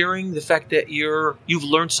mind sharing the fact that you've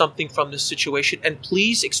learned something from this situation? And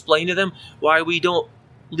please explain to them why we don't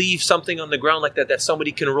leave something on the ground like that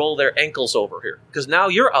somebody can roll their ankles over here. Because now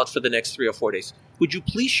you're out for the next 3 or 4 days. Would you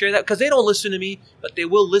please share that? Because they don't listen to me, but they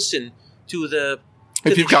will listen to the."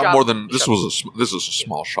 If you've got more than this is a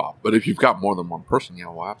small shop, but if you've got more than one person,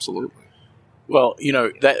 absolutely. Well,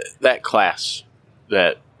 that class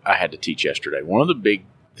that I had to teach yesterday, one of the big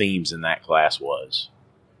themes in that class was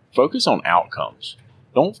focus on outcomes.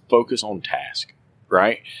 Don't focus on task.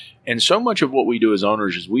 right? And so much of what we do as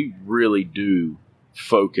owners is we really do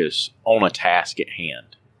focus on a task at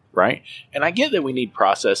hand, right? And I get that we need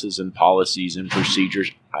processes and policies and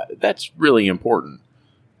procedures. That's really important.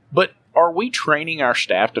 But are we training our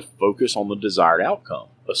staff to focus on the desired outcome,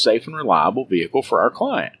 a safe and reliable vehicle for our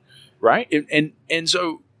client, right? And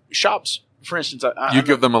so shops, for instance, you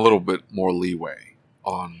give them a little bit more leeway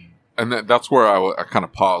on, and that's where I kind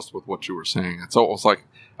of paused with what you were saying. It's almost like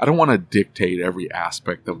I don't want to dictate every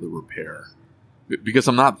aspect of the repair because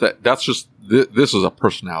I'm not that. That's just this is a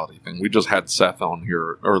personality thing. We just had Seth on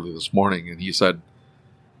here early this morning, and he said,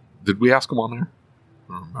 "Did we ask him on there?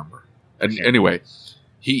 I don't remember." And anyway,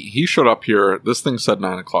 he showed up here. This thing said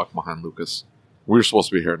 9 o'clock behind Lucas. We were supposed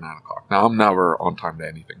to be here at 9 o'clock. Now I'm never on time to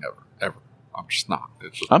anything ever. I'm just not.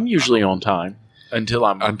 It's just, I'm usually on time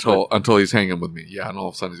until he's hanging with me. Yeah, and all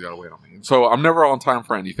of a sudden he's got to wait on me. And so I'm never on time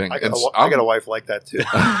for anything. I got a wife like that too.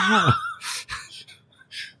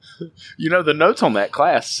 The notes on that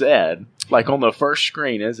class said, like on the first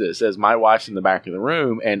screen, it says my wife's in the back of the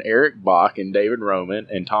room, and Eric Bach and David Roman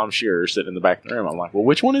and Tom Schearer sitting in the back of the room. I'm like, well,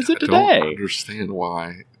 which one is it today? I don't understand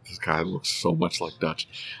why this guy looks so much like Dutch.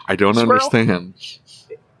 I don't understand.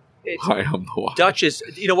 I am the wife. Dutch is,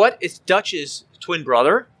 you know what? It's Dutch's twin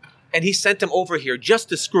brother, and he sent him over here just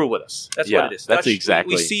to screw with us. That's what it is. That's Dutch,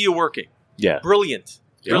 exactly. We see you working. Yeah. Brilliant.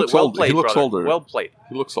 He looks well older. played, He looks brother. older. Well played.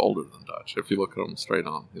 He looks older than Dutch. If you look at him straight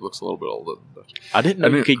on, he looks a little bit older than Dutch. I didn't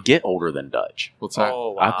know you could get older than Dutch. What's that?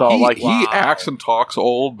 Oh, wow. I thought he acts and talks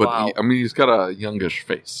old, but Wow. he's got a youngish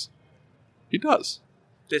face. He does.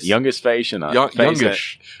 This, Youngest face and a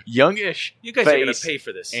youngish. you guys are going to pay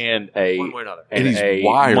for this. And a one way or another. And he's a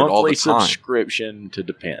wired all monthly the time. subscription to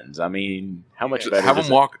Depends. I mean, how much better? Have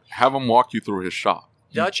him walk you through his shop.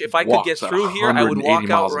 Dutch, if I could get through here, I would walk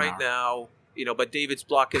out right now. But David's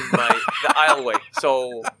blocking the aisleway.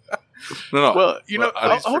 So No. Well,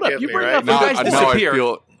 hold up. You bring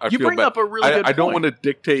up a really good point. I don't want to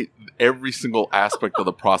dictate every single aspect of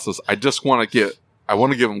the process. I just want to give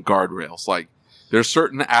him guardrails. Like there's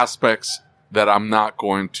certain aspects that I'm not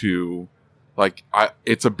going to like.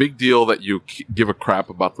 It's a big deal that you give a crap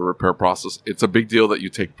about the repair process. It's a big deal that you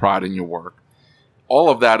take pride in your work. All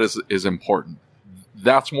of that is important.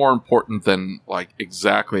 That's more important than like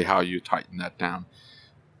exactly how you tighten that down.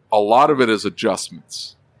 A lot of it is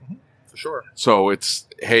adjustments. For sure. So it's,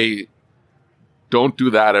 hey, don't do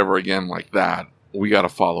that ever again like that. We got to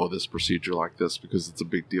follow this procedure like this because it's a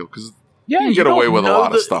big deal. Because you can get away with a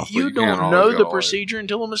lot of stuff. You don't know the procedure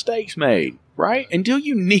until a mistake's made, right? Until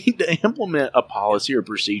you need to implement a policy or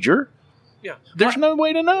procedure. Yeah. There's no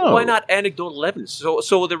way to know. Why not anecdotal evidence?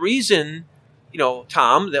 So the reason,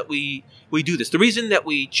 Tom, that we do this, the reason that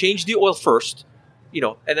we change the oil first,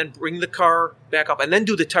 and then bring the car back up and then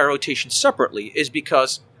do the tire rotation separately is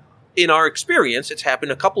because in our experience, it's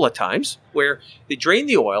happened a couple of times where they drain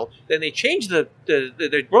the oil, then they change they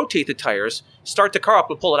rotate the tires, start the car up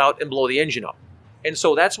and pull it out and blow the engine up. And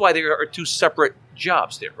so that's why there are two separate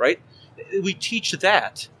jobs there, right? We teach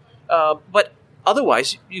that. But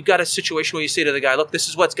otherwise, you've got a situation where you say to the guy, look, this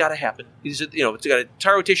is what's got to happen. It's got a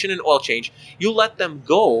tire rotation and oil change. You let them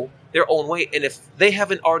go their own way. And if they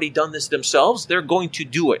haven't already done this themselves, they're going to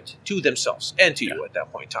do it to themselves and to you at that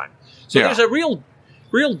point in time. So there's a real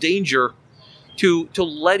danger to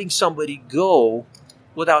letting somebody go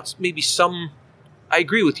without maybe I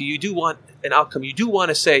agree with you. You do want an outcome. You do want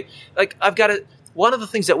to say, like, one of the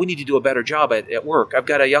things that we need to do a better job at work, I've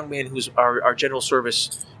got a young man who's our general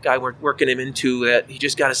service guy. We're working him into that. He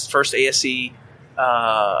just got his first ASE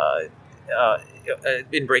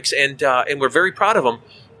in brakes, and we're very proud of him.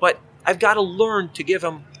 But I've got to learn to give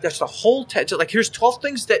him that's the whole so like here's 12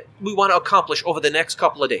 things that we want to accomplish over the next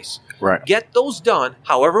couple of days. Right. Get those done,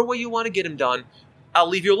 however way you want to get them done. I'll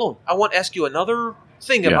leave you alone. I won't ask you another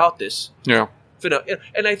thing about this. Yeah.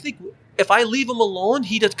 And I think if I leave him alone,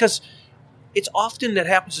 he does, because it's often that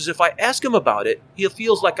happens is if I ask him about it, he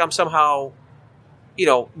feels like I'm somehow,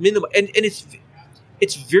 minimum. And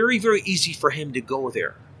it's very, very easy for him to go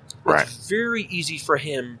there. Right. It's very easy for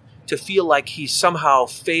him to feel like he's somehow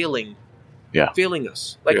failing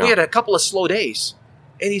us. Like we had a couple of slow days,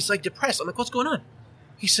 and he's like depressed. I'm like, what's going on?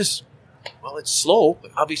 He says, well, it's slow,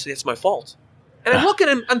 but obviously it's my fault. And I look at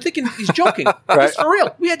him, I'm thinking he's joking. Right. It's for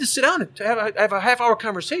real. We had to sit down and have a half-hour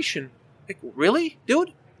conversation. Like, really,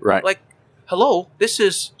 dude? Right. Like, hello, this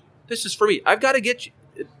is for me. I've got to get you.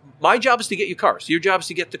 My job is to get you cars. Your job is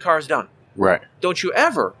to get the cars done. Right. Don't you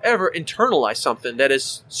ever internalize something that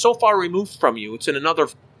is so far removed from you. It's in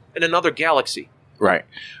another galaxy. Right.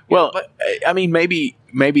 Well, but I mean, maybe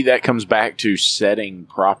that comes back to setting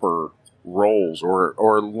proper roles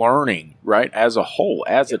or learning, right, as a whole,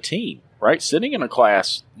 as a team, right? Sitting in a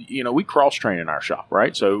class, we cross-train in our shop,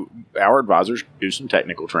 right? So our advisors do some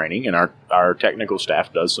technical training, and our technical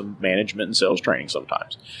staff does some management and sales training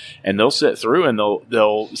sometimes. And they'll sit through and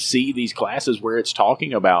they'll see these classes where it's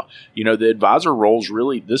talking about, the advisor roles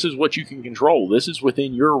really, this is what you can control. This is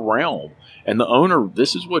within your realm. And the owner,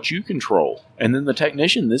 this is what you control. And then the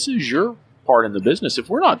technician, this is your part in the business. If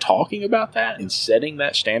we're not talking about that and setting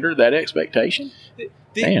that standard, that expectation,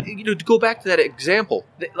 to go back to that example,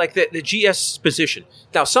 like the GS position.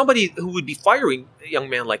 Now, somebody who would be firing a young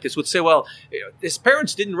man like this would say, well, his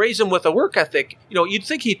parents didn't raise him with a work ethic. You'd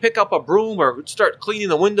think he'd pick up a broom or start cleaning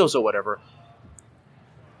the windows or whatever.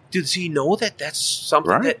 Does he know that that's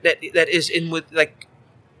something right. that is in with, like,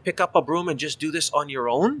 pick up a broom and just do this on your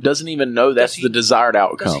own? Doesn't even know that's the desired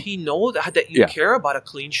outcome. Does he know that you care about a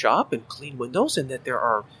clean shop and clean windows, and that there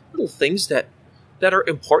are little things that are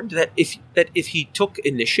important that if he took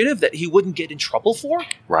initiative that he wouldn't get in trouble for?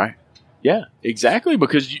 Right. Yeah, exactly,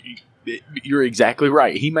 because you're exactly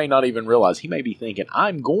right. He may not even realize. He may be thinking,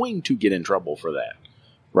 I'm going to get in trouble for that.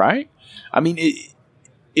 Right? I mean,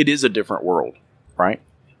 it is a different world, right?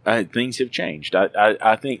 Things have changed.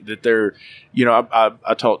 I think that they're,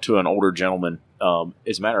 I talked to an older gentleman.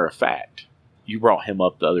 As a matter of fact, you brought him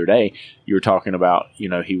up the other day. You were talking about, he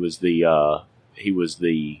was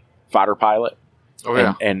the fighter pilot. Oh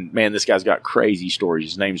yeah. And man, this guy's got crazy stories.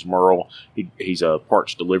 His name's Merle. He's a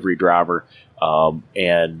parts delivery driver.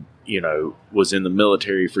 And was in the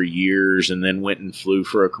military for years, and then went and flew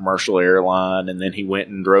for a commercial airline, and then he went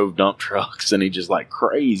and drove dump trucks, and he just like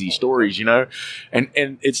crazy stories, and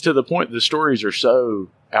it's to the point the stories are so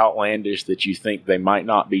outlandish that you think they might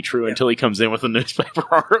not be true until he comes in with a newspaper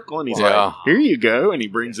article, and he's like, here you go, and he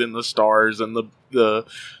brings in the stars and the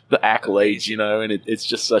accolades, and it's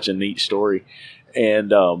just such a neat story,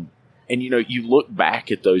 and you look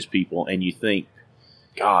back at those people and you think,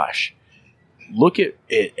 gosh, look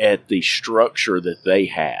at the structure that they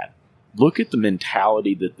had. Look at the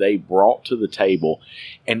mentality that they brought to the table.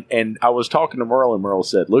 And I was talking to Merle, and Merle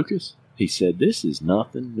said, Lucas, he said, this is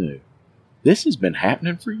nothing new. This has been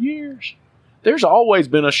happening for years. There's always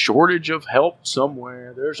been a shortage of help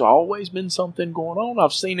somewhere. There's always been something going on.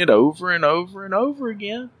 I've seen it over and over and over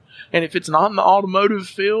again. And if it's not in the automotive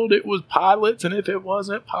field, it was pilots. And if it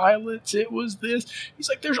wasn't pilots, it was this. He's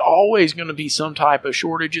like, there's always going to be some type of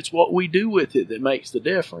shortage. It's what we do with it that makes the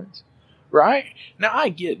difference. Right? Now, I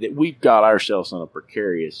get that we've got ourselves in a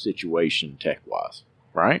precarious situation tech-wise.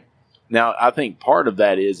 Right? Now, I think part of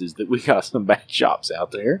that is that we got some bad shops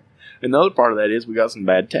out there. And the other part of that is we got some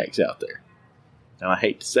bad techs out there. And I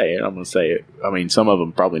hate to say it. I'm going to say it. I mean, some of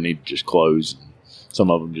them probably need to just close.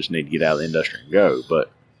 Some of them just need to get out of the industry and go.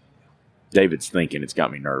 But David's thinking, it's got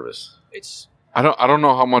me nervous. I don't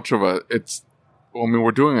know how much of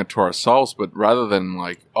we're doing it to ourselves, but rather than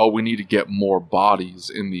like, we need to get more bodies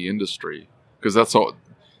in the industry, because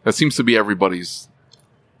that seems to be everybody's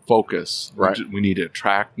focus. Right. We need to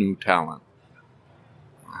attract new talent.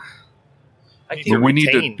 We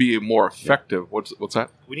need to be more effective. Yeah. What's that?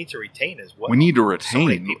 We need to retain as well. We need to retain. So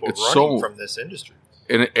many people running from this industry.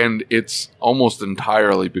 And it's almost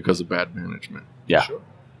entirely because of bad management. Yeah. Sure.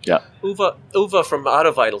 Yeah. Uwe from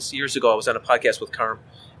Auto Vitals, years ago, I was on a podcast with Carm,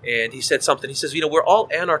 and he said something. He says, we're all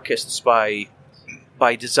anarchists by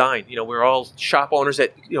design. We're all shop owners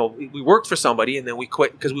that, we worked for somebody and then we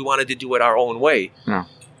quit because we wanted to do it our own way. Yeah.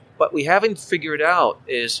 But we haven't figured out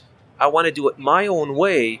is I want to do it my own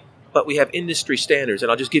way, but we have industry standards. And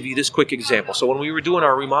I'll just give you this quick example. So when we were doing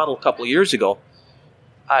our remodel a couple of years ago,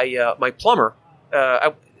 my plumber,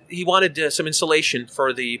 he wanted some insulation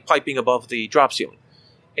for the piping above the drop ceiling.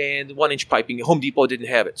 And 1-inch piping, Home Depot didn't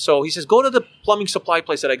have it. So he says, go to the plumbing supply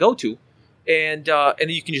place that I go to, and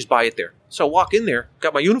you can just buy it there. So I walk in there,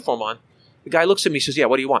 got my uniform on. The guy looks at me and says, yeah,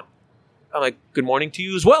 what do you want? I'm like, good morning to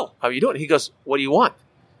you as well. How are you doing? He goes, what do you want?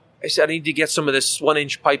 I said, I need to get some of this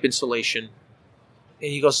 1-inch pipe insulation.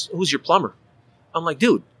 And he goes, who's your plumber? I'm like,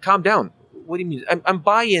 dude, calm down. What do you mean? I'm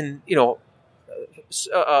buying,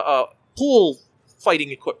 pool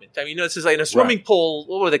fighting equipment. I mean, this is like in a swimming pool.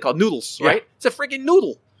 What were they called? Noodles, right? It's a freaking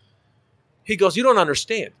noodle. He goes, you don't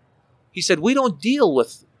understand. He said, we don't deal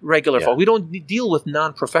with regular folk. We don't deal with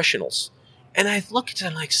non-professionals. And I looked at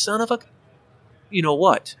him like, son of a... You know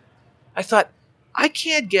what? I thought, I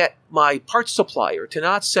can't get my parts supplier to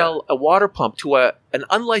not sell a water pump to an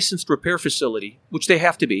unlicensed repair facility, which they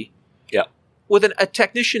have to be, with a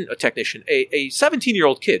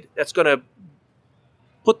 17-year-old kid that's going to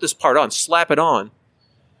put this part on, slap it on,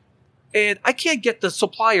 and I can't get the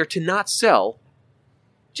supplier to not sell,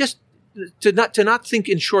 just to not think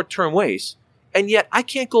in short-term ways, and yet I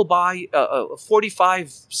can't go buy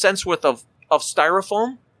 45 cents worth of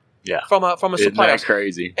styrofoam Yeah. From a Isn't supply that house.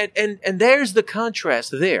 crazy? And there's the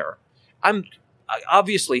contrast there.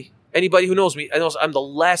 Obviously, anybody who knows me, knows I'm the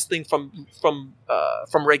last thing from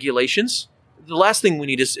regulations. The last thing we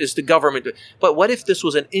need is the government. But what if this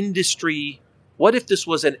was an industry? What if this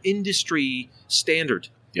was an industry standard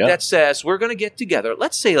that says we're going to get together?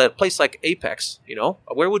 Let's say a place like AAPEX.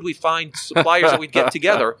 Where would we find suppliers that we'd get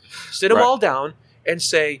together, sit them all down, and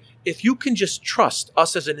say, if you can just trust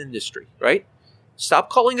us as an industry, right?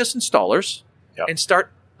 Stop calling us installers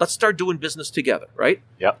and let's start doing business together, right?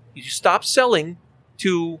 Yep. You stop selling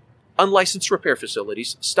to unlicensed repair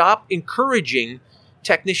facilities. Stop encouraging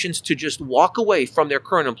technicians to just walk away from their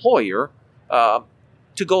current employer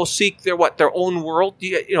to go seek their own world.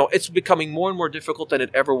 It's becoming more and more difficult than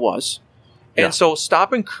it ever was. And so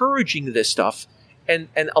stop encouraging this stuff and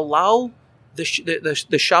allow the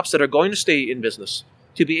shops that are going to stay in business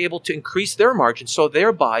to be able to increase their margin, so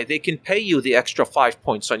thereby they can pay you the extra 5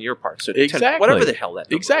 points on your part. So exactly. 10, whatever the hell that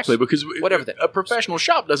number exactly, is. because whatever a professional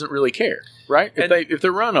shop doesn't really care, right? If they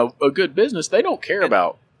run a good business, they don't care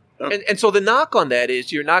about. And so the knock on that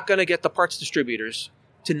is you're not going to get the parts distributors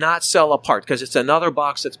to not sell a part because it's another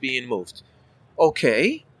box that's being moved.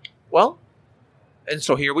 Okay, well, and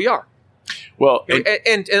so here we are. Well,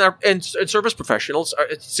 and service professionals are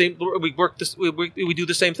it's the same. We work this. We do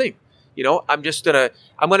the same thing. I'm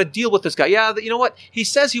gonna deal with this guy. Yeah, you know what? He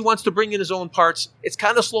says he wants to bring in his own parts. It's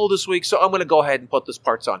kind of slow this week, so I'm gonna go ahead and put this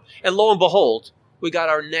parts on. And lo and behold, we got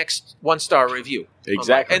our next 1-star review.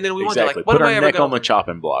 Exactly. And then we wonder, Put what am our I ever neck gonna on the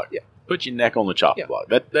chopping block. Yeah. Put your neck on the chopping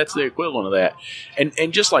block. That's the equivalent of that.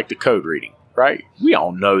 And just like the code reading, right? We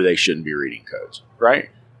all know they shouldn't be reading codes, right?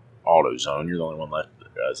 AutoZone, you're the only one left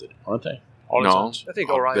that does it, aren't they? AutoZone's. I think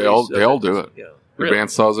O'Reilly. They all do it. Yeah. Really?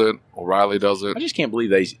 Advance does it. O'Reilly does it. I just can't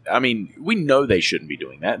believe we know they shouldn't be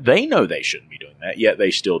doing that. They know they shouldn't be doing that, yet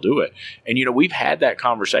they still do it. And, we've had that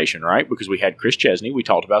conversation, right? Because we had Chris Chesney. We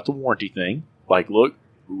talked about the warranty thing. Like, look,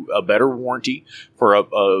 a better warranty for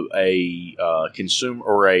a consumer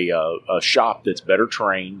or a shop that's better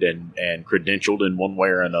trained and credentialed in one way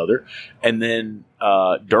or another. And then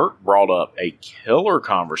Dirk brought up a killer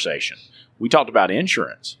conversation. We talked about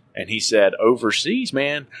insurance. And he said, overseas,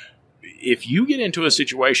 man, if you get into a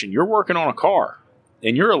situation, you're working on a car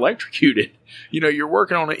and you're electrocuted, you're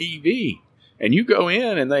working on an EV, and you go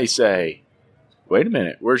in and they say, wait a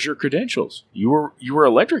minute, where's your credentials? You were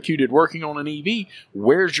electrocuted working on an EV.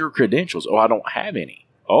 Where's your credentials? Oh, I don't have any.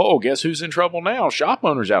 Oh, guess who's in trouble now? Shop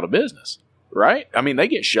owner's out of business, right? I mean, they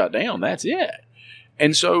get shut down. That's it.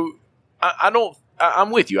 And so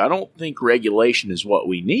I'm with you. I don't think regulation is what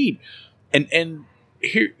we need. And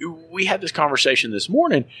here we had this conversation this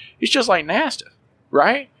morning. It's just like NASTF,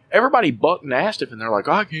 right? Everybody bucked NASTF and they're like,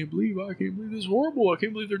 I can't believe this is horrible. I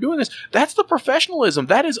can't believe they're doing this. That's the professionalism.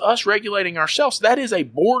 That is us regulating ourselves. That is a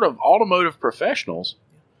board of automotive professionals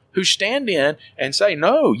who stand in and say,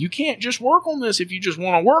 no, you can't just work on this if you just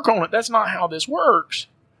want to work on it. That's not how this works.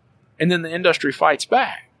 And then the industry fights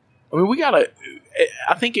back. I mean,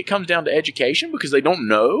 I think it comes down to education because they don't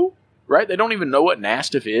know, right? They don't even know what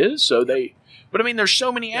NASTF is. But I mean, there's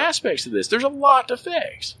so many aspects to this. There's a lot to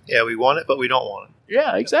fix. Yeah, we want it, but we don't want it.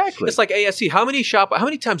 Yeah, exactly. It's like ASE. How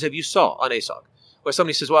many times have you saw on ASOG where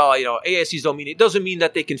somebody says, well, ASEs doesn't mean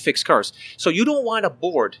that they can fix cars. So you don't want a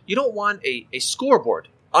board. You don't want a scoreboard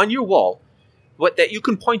on your wall that you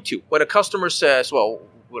can point to when a customer says, well,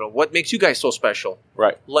 what makes you guys so special?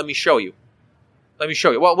 Right. Let me show you.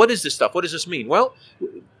 Well, what is this stuff? What does this mean? Well,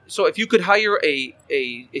 so if you could hire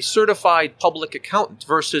a certified public accountant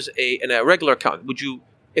versus a regular accountant, would you,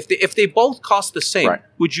 if they both cost the same, right,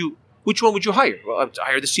 which one would you hire? Well, I'd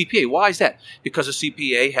hire the CPA. Why is that? Because the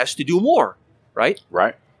CPA has to do more, right?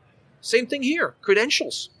 Right. Same thing here.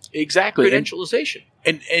 Credentials. Exactly. Credentialization.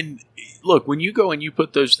 And look, when you go and you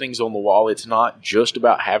put those things on the wall, it's not just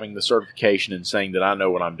about having the certification and saying that I know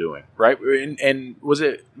what I'm doing, right? And was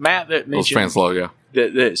it Matt that mentioned Those fans low, yeah.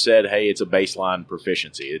 that said, hey, it's a baseline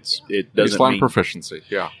proficiency. It doesn't baseline mean proficiency,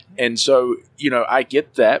 yeah. And so, I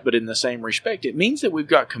get that, but in the same respect, it means that we've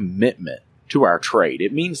got commitment to our trade.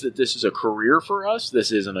 It means that this is a career for us.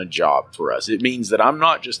 This isn't a job for us. It means that I'm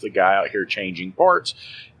not just the guy out here changing parts.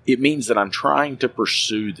 It means that I'm trying to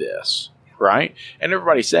pursue this, right? And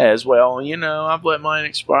everybody says, well, I've let mine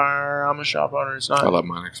expire. I'm a shop owner. It's not. I let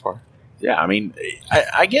mine expire. Yeah, I mean,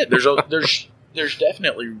 I get there's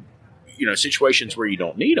definitely situations where you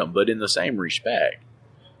don't need them, but in the same respect,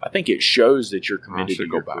 I think it shows that you're committed to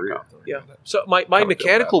your career. Yeah. So my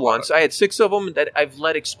mechanical ones, I had 6 of them that I've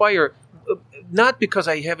let expire, not because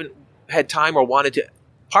I haven't had time or wanted to.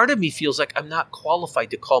 Part of me feels like I'm not qualified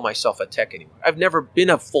to call myself a tech anymore. I've never been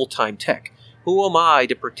a full-time tech. Who am I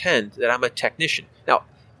to pretend that I'm a technician? Now,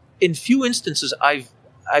 in few instances, I've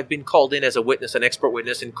been called in as a witness, an expert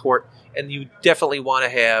witness in court, and you definitely want to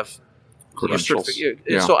have Credentials.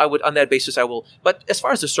 So I would, on that basis, I will. But as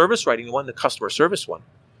far as the service writing one, the customer service one,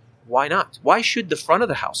 why not? Why should the front of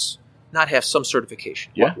the house not have some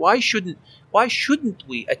certification? Yeah. Why shouldn't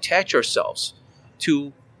we attach ourselves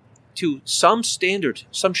to some standard,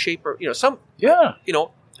 some shape, or some? Yeah. You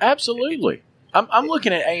know, Absolutely. I'm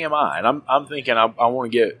looking at AMI, and I'm thinking I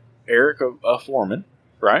want to get Eric a foreman,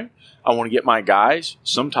 right? I want to get my guys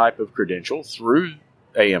some type of credential through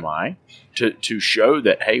AMI to show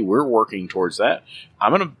that, hey, we're working towards that.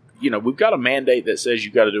 I'm going to, we've got a mandate that says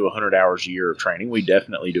you've got to do 100 hours a year of training. We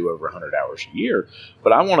definitely do over 100 hours a year,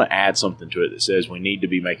 but I want to add something to it that says we need to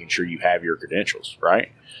be making sure you have your credentials,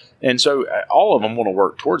 right? And so all of them want to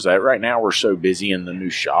work towards that. Right now, we're so busy in the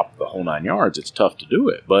new shop, the whole 9 yards, it's tough to do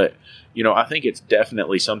it. But, I think it's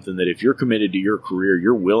definitely something that if you're committed to your career,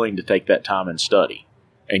 you're willing to take that time and study,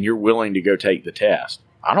 and you're willing to go take the test.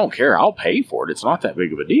 I don't care. I'll pay for it. It's not that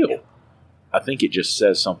big of a deal. I think it just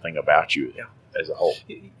says something about you as a whole.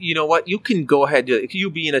 You know what? You can go ahead. You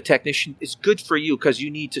being a technician, it's good for you because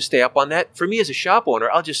you need to stay up on that. For me as a shop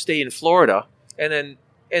owner, I'll just stay in Florida and then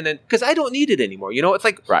because I don't need it anymore. It's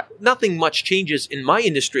like nothing much changes in my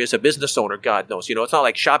industry as a business owner. God knows, it's not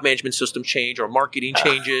like shop management system change or marketing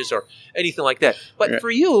changes or anything like that. But for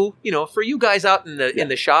you, for you guys out in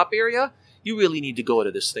the shop area, you really need to go to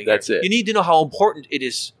this thing. That's it. You need to know how important it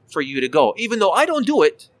is for you to go, even though I don't do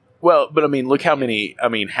it. Well, but look how many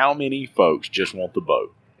folks just want the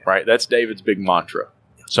boat, right? That's David's big mantra.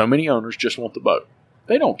 So many owners just want the boat.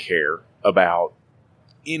 They don't care about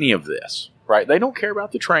any of this, right? They don't care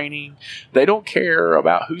about the training. They don't care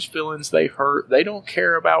about whose feelings they hurt. They don't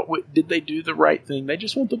care about did they do the right thing. They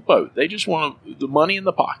just want the boat. They just want the money in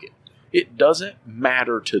the pocket. It doesn't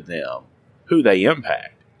matter to them who they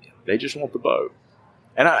impact. They just want the boat.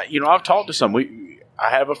 And I've talked to some. I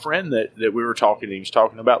have a friend that we were talking to. He was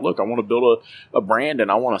talking about, look, I want to build a brand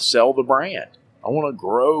and I want to sell the brand. I want to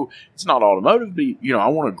grow. It's not automotive, but I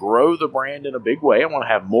want to grow the brand in a big way. I want to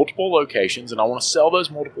have multiple locations and I want to sell those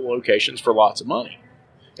multiple locations for lots of money.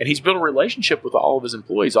 And he's built a relationship with all of his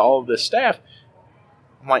employees, all of this staff.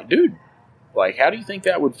 I'm like, dude, how do you think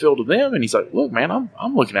that would feel to them? And he's like, look, man,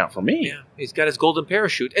 I'm looking out for me. Yeah, he's got his golden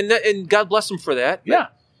parachute, and God bless him for that. Yeah.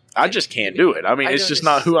 I just can't do it. It's just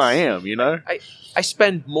not who I am, I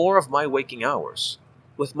spend more of my waking hours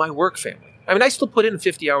with my work family. I still put in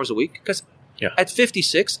 50 hours a week because at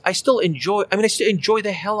 56, I still enjoy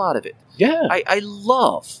the hell out of it. Yeah. I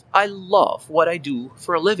love what I do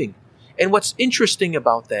for a living. And what's interesting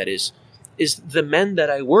about that is the men that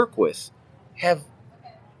I work with have,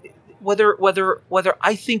 whether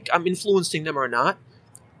I think I'm influencing them or not,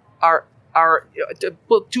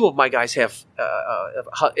 two of my guys have,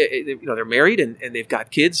 they're married and they've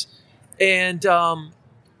got kids, and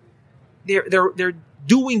they're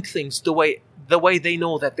doing things the way they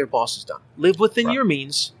know that their boss has done. Live within your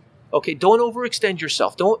means. Okay, don't overextend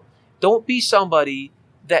yourself. Don't be somebody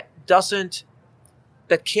that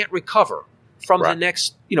can't recover from the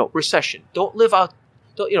next recession. Don't live out.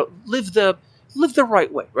 Live the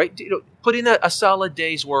right way. Right. Put in a solid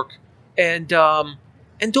day's work and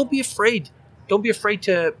don't be afraid. Don't be afraid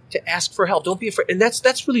to ask for help. Don't be afraid. And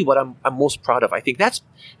that's really what I'm most proud of. I think that's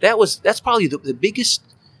probably the biggest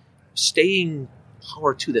staying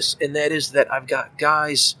power to this, and that is that I've got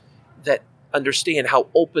guys that understand how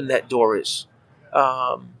open that door is.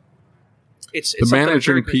 It's the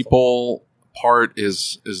managing people part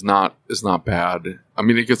is not bad.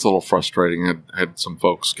 It gets a little frustrating. I had some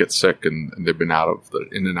folks get sick and they've been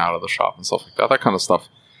in and out of the shop and stuff like that. That kind of stuff,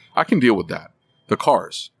 I can deal with that. The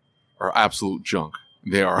cars are absolute junk.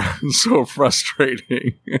 They are so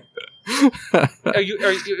frustrating. Are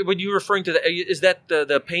you when you're referring to is that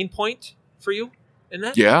the pain point for you in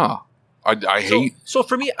that? Yeah, I hate. So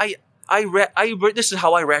for me, this is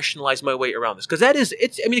how I rationalize my way around this, because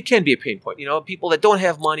it can be a pain point. People that don't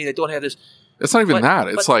have money, that don't have this. It's not even that.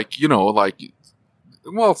 It's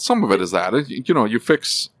well, some of it is that. You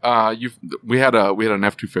fix. We had an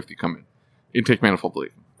F-250 come in, intake manifold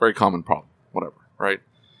leak, very common problem. Whatever, right?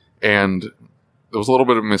 And there was a little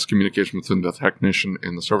bit of miscommunication between the technician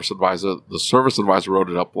and the service advisor. The service advisor wrote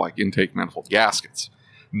it up like intake manifold gaskets,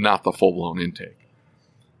 not the full-blown intake.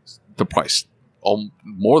 The price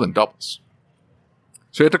more than doubles.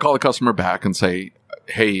 So you have to call the customer back and say,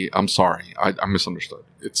 hey, I'm sorry, I misunderstood.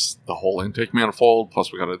 It's the whole intake manifold,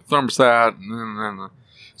 plus we got a thermostat, and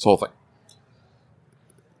this whole thing.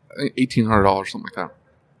 $1,800, something like that.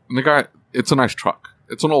 And the guy, it's a nice truck.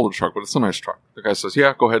 It's an older truck, but it's a nice truck. The guy says,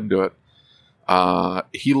 yeah, go ahead and do it.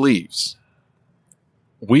 He leaves.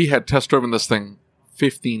 We had test driven this thing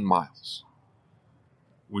 15 miles.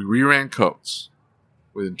 We reran coats.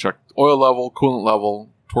 We then checked oil level, coolant level,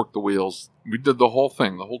 torqued the wheels. We did the whole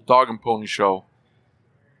thing, the whole dog and pony show.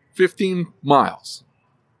 15 miles.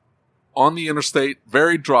 On the interstate,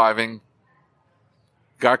 varied driving.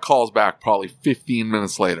 Guy calls back probably 15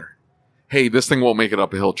 minutes later. Hey, this thing won't make it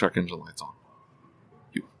up a hill. Check engine lights on.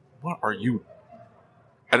 What are you?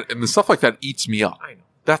 And the stuff like that eats me up. I know.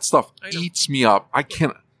 That stuff eats me up. I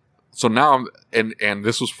can't. So now and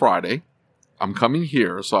this was Friday. I'm coming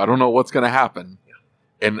here, so I don't know what's going to happen.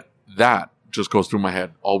 Yeah. And that just goes through my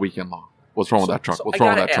head all weekend long. What's wrong with that truck? What's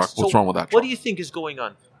wrong with that truck? What's wrong with that truck? What do you think is going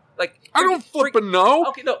on? Like, I don't flipping know.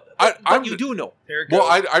 Okay, no, but you do know. Here it goes.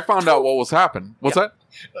 Well, I found out what was happening. What's that?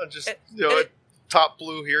 Top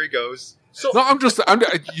blue. Here he goes. So no,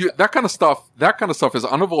 that kind of stuff. That kind of stuff is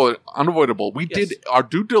unavoidable. We did our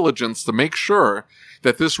due diligence to make sure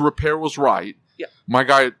that this repair was right. Yeah. My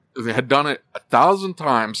guy had done it 1,000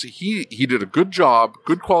 times. He did a good job,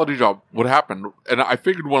 good quality job. What happened? And I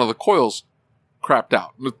figured one of the coils crapped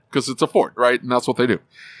out because it's a Ford, right? And that's what they do.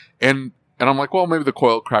 And I'm like, well, maybe the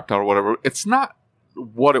coil crapped out or whatever. It's not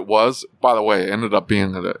what it was. By the way, it ended up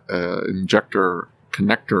being an injector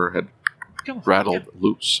connector had rattled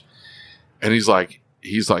loose. And he's like,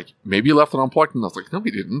 maybe you left it unplugged. And I was like, no, he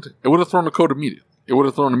didn't. It would have thrown the code immediately. He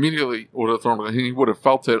would have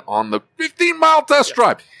felt it on the 15-mile test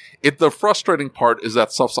drive. The frustrating part is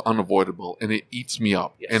that stuff's unavoidable, and it eats me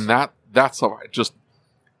up. Yes. And that's how I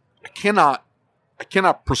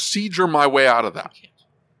cannot procedure my way out of that.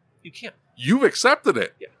 You can't. You've accepted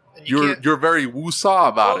it. Yeah. You're very woo-saw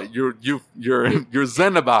about it. You're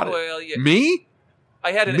zen about it. Well, yeah. Me?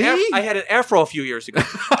 I had an afro a few years ago.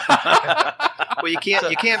 Well, you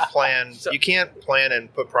can't plan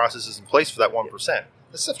and put processes in place for that 1%.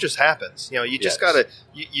 This stuff just happens. You just gotta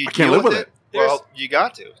you I can't live with it. Well, you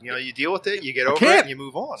got to. You deal with it. You get over it, and you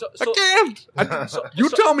move on. I can't. You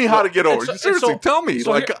tell me how to get over it. Seriously, tell me.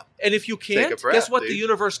 And if you can't, guess what? The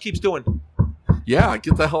universe keeps doing. Yeah,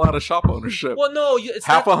 get the hell out of shop ownership. Well, no, it's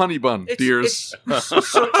half a honey bun, dears.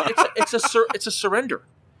 It's a surrender.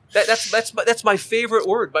 That's my favorite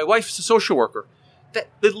word. My wife's a social worker.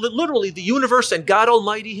 Literally, the universe and God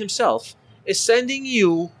Almighty Himself is sending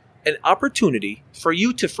you an opportunity for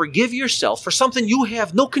you to forgive yourself for something you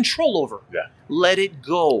have no control over. Yeah. Let it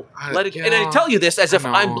go. And I tell you this as if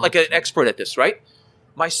I'm like an expert at this, right?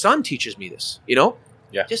 My son teaches me this.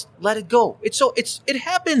 Yeah. Just let it go. It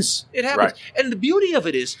happens. It happens. Right. And the beauty of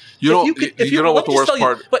it is, you know what the worst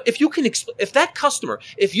part. But if that customer,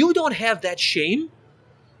 if you don't have that shame,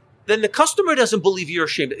 then the customer doesn't believe you're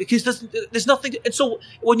ashamed because there's nothing. And so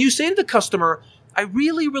when you say to the customer, I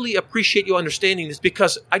really, really appreciate you understanding this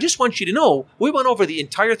because I just want you to know we went over the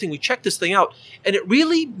entire thing. We checked this thing out, and it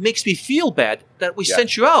really makes me feel bad that we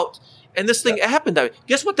sent you out and this thing happened.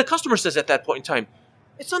 Guess what the customer says at that point in time?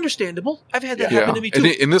 It's understandable. I've had that happen to me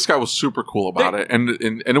too. And this guy was super cool about it. And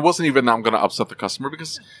it wasn't even I'm going to upset the customer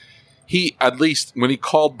because he, at least when he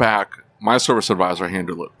called back, my service advisor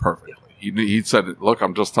handled it perfectly. He said, look,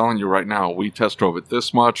 I'm just telling you right now, we test drove it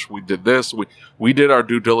this much. We did this. We did our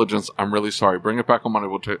due diligence. I'm really sorry. Bring it back on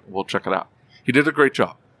Monday. We'll check it out. He did a great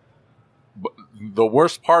job. But the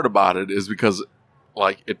worst part about it is because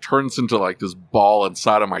it turns into this ball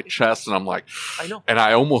inside of my chest, and I'm like, I know. And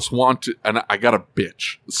I almost want to, and I got a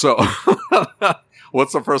bitch. So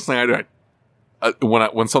what's the first thing I do?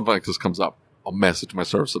 When something like this comes up, I'll message my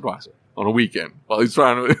service advisor on a weekend while he's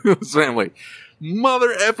trying to with his family.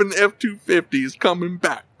 Mother effing F-250 is coming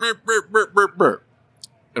back. Burp, burp, burp, burp, burp.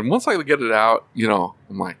 And once I get it out,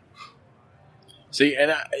 I'm like, see,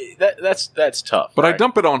 and that's tough. But right? I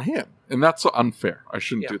dump it on him, and that's unfair. I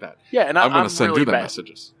shouldn't do that. Yeah, and I'm going to send really you the bad.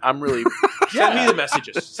 messages. I'm really send me the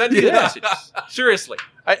messages. Send me the messages. Seriously.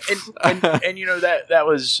 And that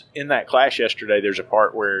was in that class yesterday. There's a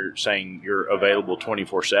part where saying you're available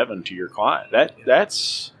 24/7 to your client.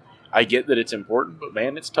 That's I get that it's important, but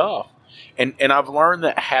man, it's tough. And I've learned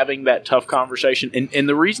that having that tough conversation, and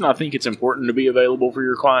the reason I think it's important to be available for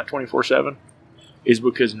your client 24/7 is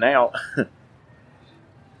because now,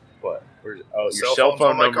 what? Your cell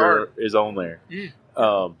phone number is on there.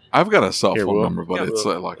 I've got a cell phone number, but it's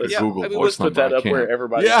like a Google voice number. Put that up where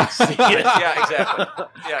everybody can see it. Yeah, exactly.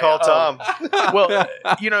 Call Tom. Well,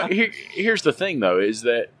 here's the thing, though, is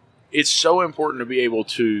that it's so important to be able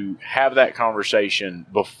to have that conversation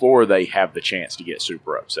before they have the chance to get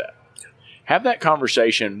super upset. Have that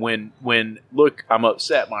conversation when look, I'm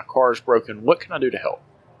upset, my car's broken, what can I do to help?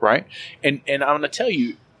 Right? And I'm going to tell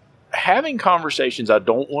you, having conversations I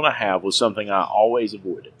don't want to have was something I always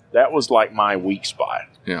avoided. That was like my weak spot.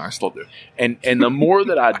 Yeah, I still do. And the more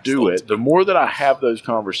that I do it, the more that I have those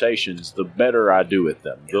conversations, the better I do at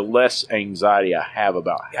them. The less anxiety I have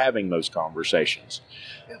about having those conversations.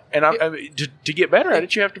 And to get better at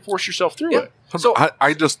it, you have to force yourself through it. So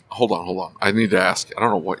I just hold on. I need to ask. I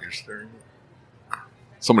don't know what you're staring at.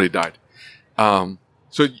 Somebody died.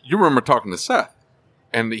 So you remember talking to Seth,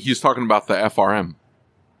 and he's talking about the FRM,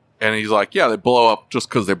 and he's like, "Yeah, they blow up just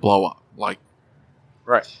because they blow up. Like,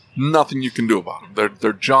 right? Nothing you can do about them.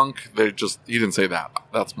 They're junk. He didn't say that.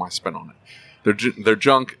 That's my spin on it. They're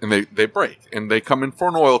junk, and they break, and they come in for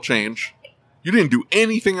an oil change. You didn't do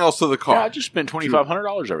anything else to the car. Yeah, I just spent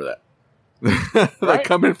 $2,500 over that. They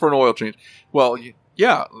come in for an oil change. Well,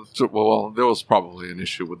 yeah. Well, there was probably an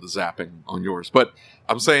issue with the zapping on yours, but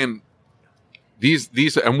I'm saying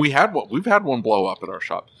these, and we've had one blow up at our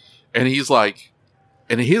shop, and he's like,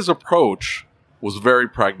 and his approach was very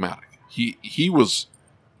pragmatic. He was,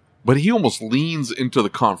 but he almost leans into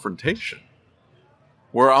the confrontation,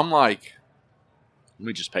 where I'm like, let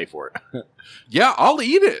me just pay for it. Yeah, I'll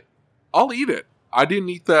eat it. I didn't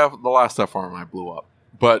eat the last FRM I blew up,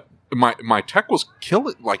 but my tech was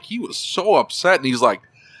killing. Like, he was so upset, and he's like,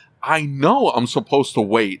 I know I'm supposed to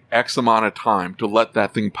wait X amount of time to let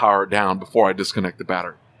that thing power down before I disconnect the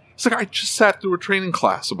battery. It's like, I just sat through a training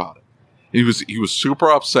class about it. He was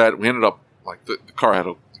super upset. We ended up, like, the car had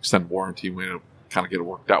an extended warranty. We ended up kind of get it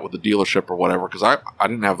worked out with the dealership or whatever, because I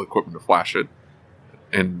didn't have the equipment to flash it,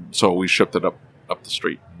 and so we shipped it up the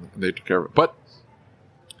street, and they took care of it. But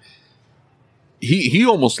he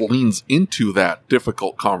almost leans into that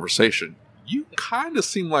difficult conveation. You kind of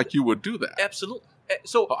seem like you would do that. Absolutely.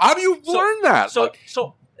 So how do you learn that?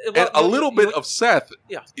 A little bit of Seth.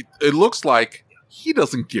 Yeah. It looks like he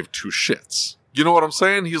doesn't give two shits. You know what I'm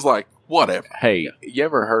saying? He's like, whatever. Hey, you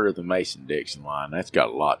ever heard of the Mason-Dixon line? That's got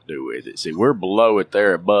a lot to do with it. See, we're below it,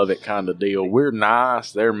 they're above it kind of deal. We're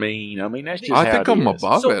nice, they're mean. I mean, that's just I think I'm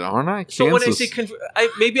above it, aren't I? So when I say,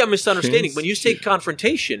 maybe I'm misunderstanding. When you say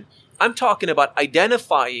confrontation, I'm talking about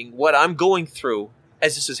identifying what I'm going through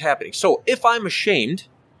as this is happening. So if I'm ashamed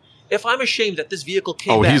that this vehicle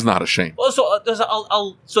came back. He's not ashamed. Well,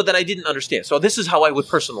 so then I didn't understand. So this is how I would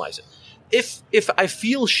personalize it. If I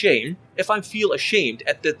feel shame, if I feel ashamed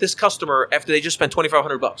at this customer after they just spent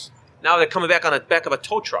 $2,500, now they're coming back on the back of a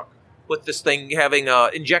tow truck with this thing having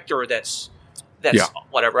an injector that's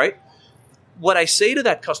whatever, right? What I say to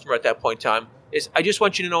that customer at that point in time is, I just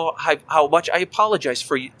want you to know how much I apologize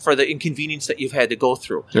for the inconvenience that you've had to go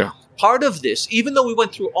through. Yeah. Part of this, even though we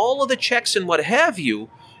went through all of the checks and what have you,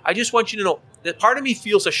 I just want you to know that part of me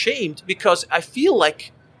feels ashamed because I feel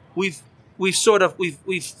like we've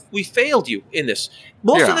failed you in this.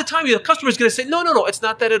 Most of the time, the customer is going to say, no, it's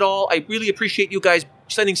not that at all. I really appreciate you guys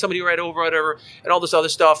sending somebody right over, whatever, and all this other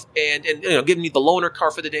stuff, and giving me the loaner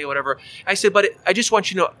car for the day, whatever. I said, but I just want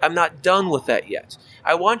you to know, I'm not done with that yet.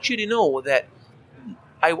 I want you to know that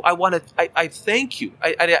I thank you.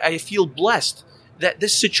 I feel blessed that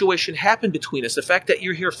this situation happened between us. The fact that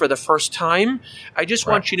you're here for the first time, I just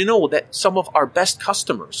want you to know that some of our best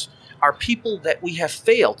customers are people that we have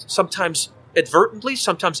failed, sometimes advertently,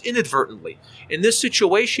 sometimes inadvertently. In this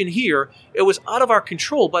situation here, it was out of our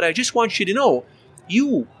control, but I just want you to know,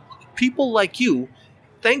 people like you,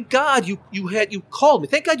 thank God you called me.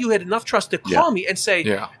 Thank God you had enough trust to call me and say,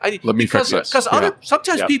 let me fix this. Because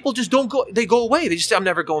sometimes people just don't go, they go away. They just say, I'm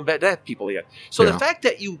never going back to that people yet. So the fact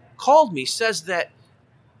that you called me says that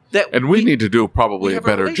and we need to do probably a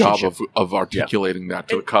better job of articulating that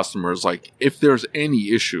to the customers. Like, if there's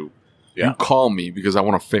any issue, you call me because I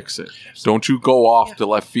want to fix it. Don't you go off to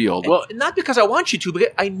left field. Well, not because I want you to,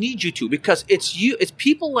 but I need you to, because it's you. It's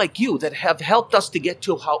people like you that have helped us to get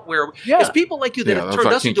to it's people like you that have turned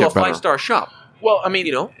us into a 5-star shop. Well, I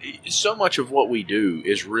mean, so much of what we do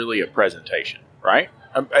is really a presentation, right?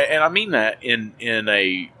 And I mean that in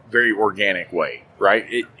a very organic way,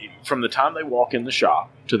 right? From the time they walk in the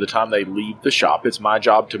shop to the time they leave the shop, it's my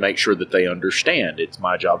job to make sure that they understand. It's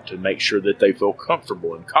my job to make sure that they feel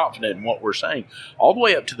comfortable and confident in what we're saying. All the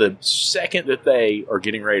way up to the second that they are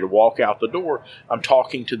getting ready to walk out the door, I'm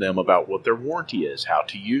talking to them about what their warranty is, how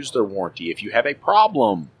to use their warranty. If you have a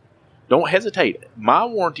problem, don't hesitate. My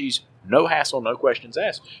warranties, no hassle, no questions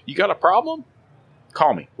asked. You got a problem?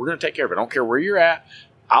 Call me. We're going to take care of it. I don't care where you're at.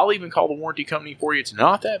 I'll even call the warranty company for you. It's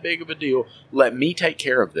not that big of a deal. Let me take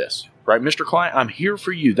care of this. Right, Mr. Client, I'm here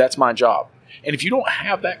for you. That's my job. And if you don't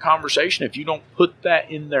have that conversation, if you don't put that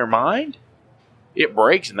in their mind, it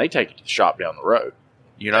breaks and they take it to the shop down the road.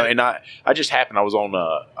 And I just happened, I was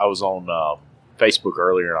on Facebook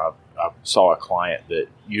earlier, and I saw a client that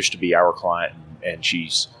used to be our client, and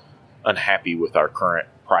she's unhappy with our current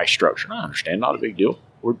price structure. And I understand, not a big deal.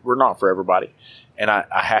 We're not for everybody. And I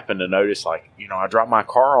happen to notice, like, I dropped my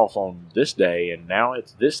car off on this day, and now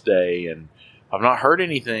it's this day, and I've not heard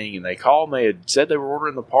anything. And they called, and they had said they were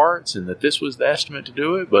ordering the parts and that this was the estimate to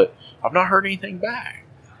do it, but I've not heard anything back.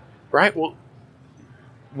 Right? Well,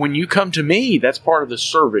 when you come to me, that's part of the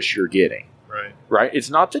service you're getting. Right? It's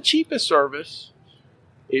not the cheapest service.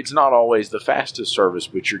 It's not always the fastest service,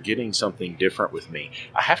 but you're getting something different with me.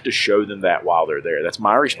 I have to show them that while they're there. That's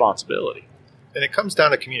my responsibility. And it comes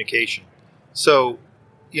down to communication. So,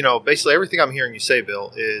 basically everything I'm hearing you say,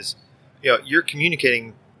 Bill, is, you're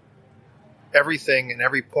communicating everything and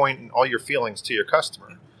every point and all your feelings to your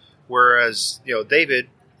customer. Whereas, David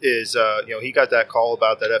is, he got that call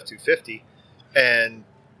about that F-250, and,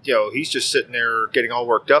 he's just sitting there getting all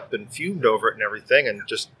worked up and fumed over it and everything, and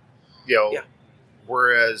just,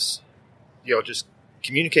 whereas, just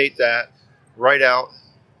communicate that right out,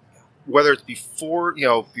 whether it's before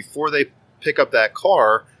they pick up that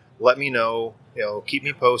car, let me know, keep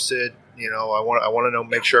me posted, I want to know,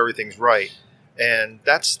 make sure everything's right. And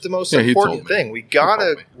that's the most important thing. We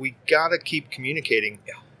gotta keep communicating,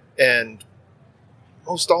 and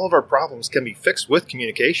most all of our problems can be fixed with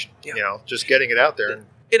communication. Just getting it out there.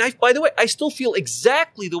 And by the way, I still feel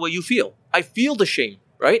exactly the way you feel. I feel the shame,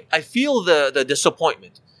 right? I feel the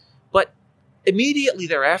disappointment, but immediately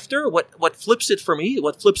thereafter, what flips it for me,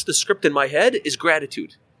 what flips the script in my head, is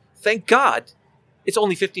gratitude. Thank God, it's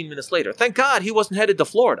only 15 minutes later. Thank God he wasn't headed to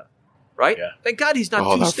Florida. Right? Yeah. Thank God he's not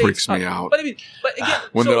 2 that states. freaks me out. But again,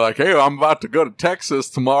 when they're like, "Hey, I'm about to go to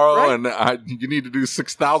Texas tomorrow, Right? and you need to do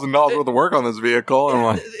 $6,000 worth of work on this vehicle," and I'm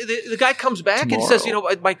like, the guy comes back and says,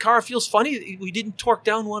 "My car feels funny. We didn't torque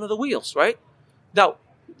down one of the wheels." Right? Now,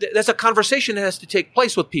 that's a conversation that has to take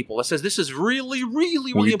place with people. That says this is really,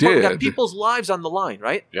 really, really important. We got people's lives on the line,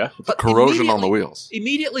 right? Yeah. But corrosion on the wheels.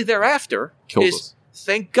 Immediately thereafter Killed is us.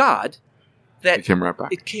 Thank God that it came right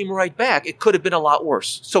back. It came right back. It could have been a lot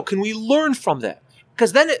worse. So can we learn from that?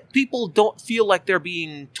 Because then people don't feel like they're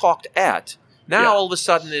being talked at. Now all of a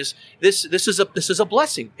sudden this is a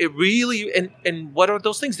blessing. It really and what are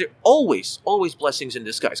those things? They're always blessings in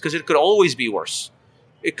disguise, because it could always be worse.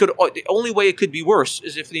 The only way it could be worse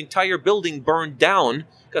is if the entire building burned down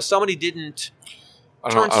because somebody didn't.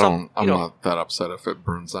 I'm not that upset if it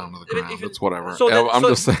burns down to the ground. It's whatever. I'm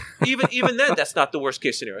just saying. even then, that's not the worst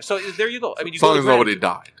case scenario. So there you go. I mean, as long as nobody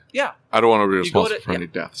died. Yeah. I don't want to be responsible for any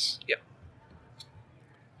deaths. Yeah.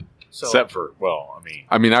 So, except for,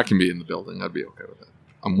 I mean, I can be in the building. I'd be okay with it.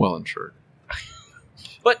 I'm well insured.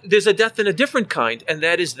 But there's a death in a different kind, and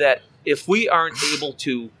that is that if we aren't able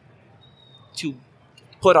to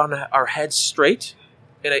put on our heads straight,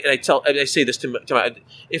 and I say this to my,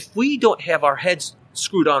 if we don't have our heads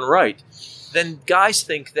screwed on right, then guys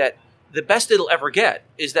think that the best it'll ever get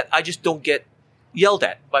is that I just don't get yelled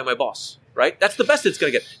at by my boss, right? That's the best it's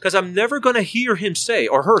going to get, because I'm never going to hear him say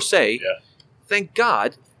or her say, thank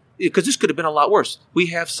God, because this could have been a lot worse. We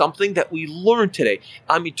have something that we learned today.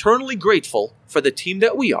 I'm eternally grateful for the team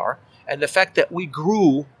that we are and the fact that we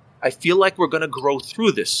grew. I feel like we're going to grow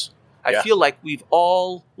through this. I feel like we've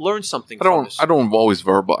all learned something from this. I don't always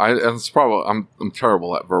and it's probably I'm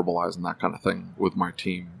terrible at verbalizing that kind of thing with my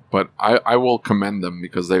team, but I will commend them,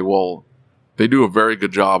 because they do a very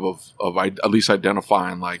good job of at least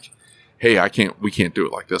identifying, like, hey, we can't do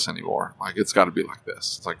it like this anymore. Like, it's got to be like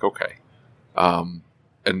this. It's like, okay.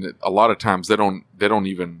 And a lot of times they don't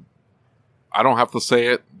even, I don't have to say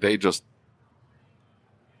it.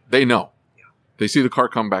 They know. They see the car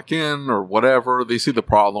come back in or whatever. They see the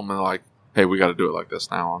problem and they're like, hey, we got to do it like this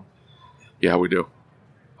now on. Yeah, we do.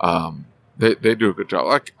 They do a good job.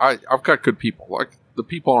 Like, I've got good people. Like, the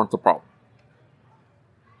people aren't the problem.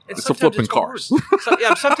 It's the flipping cars.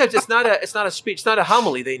 Sometimes it's not a speech, it's not a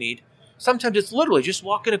homily they need. Sometimes it's literally just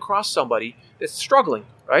walking across somebody that's struggling,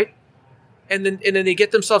 right? And then they get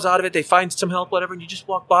themselves out of it. They find some help, whatever, and you just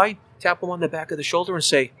walk by, tap them on the back of the shoulder, and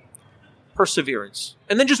say, "Perseverance,"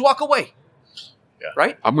 and then just walk away. Yeah.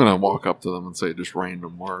 Right? I'm gonna walk up to them and say just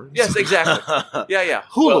random words. Yes, exactly. Yeah.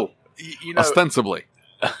 Hulu. Well, ostensibly.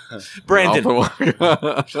 Brandon.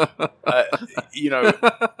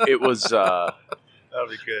 It was. That'll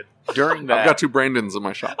be good. During that, I've got 2 Brandons in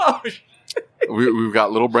my shop. We've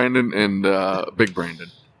got little Brandon and big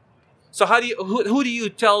Brandon. So who do you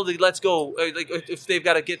tell the let's go? Like if they've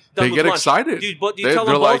got to get done with lunch? They get excited. Do you tell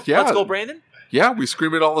them both, like, let's go, Brandon? Yeah, we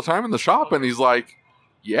scream it all the time in the shop, and he's like,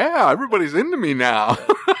 yeah, everybody's into me now.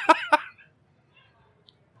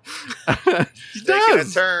 He Taking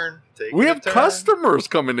does. a turn. We have customers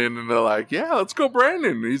coming in, and they're like, yeah, let's go,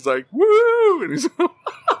 Brandon. And he's like, woo! And he's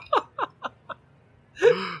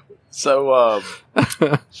so,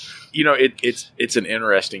 it's an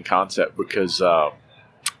interesting concept, because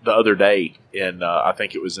the other day in I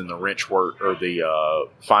think it was in the wrench work or the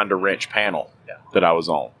Find a Wrench panel that I was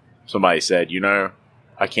on. Somebody said,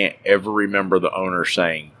 I can't ever remember the owner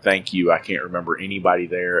saying thank you. I can't remember anybody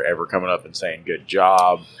there ever coming up and saying good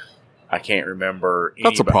job. I can't remember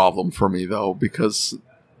anybody. That's a problem for me, though, because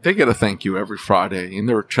they get a thank you every Friday, and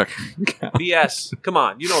they're checking out. BS. Come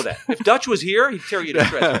on, you know that. If Dutch was here, he'd tear you to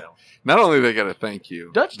shreds right now. Not only do they get a thank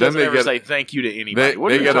you, Dutch doesn't ever say thank you to anybody.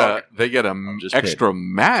 They get a extra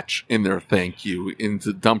match in their thank you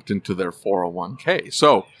dumped into their 401k.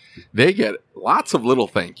 So they get lots of little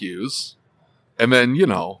thank yous. And then,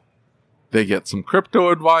 they get some crypto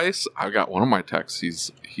advice. I got one of my techs.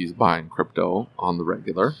 He's buying crypto on the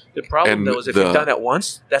regular. The problem, though, is if you've done it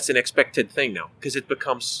once, that's an expected thing now because it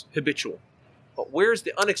becomes habitual. But where's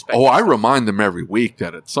the unexpected I stuff? remind them every week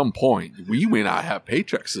that at some point, we may not have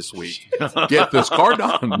paychecks this week. Get this car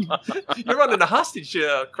done. You're running a hostage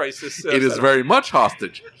crisis. It is very much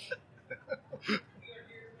hostage.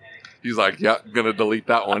 He's like, yeah, I'm going to delete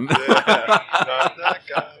that one. Not that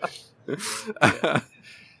guy.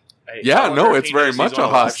 It's very much a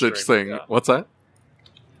hostage thing. Yeah. What's that?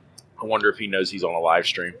 I wonder if he knows he's on a live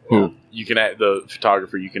stream. Who? You can the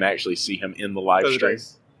photographer. You can actually see him in the live stream.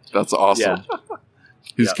 That's awesome. Yeah.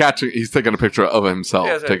 He's taking a picture of himself.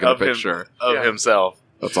 Yeah, taking a picture of himself.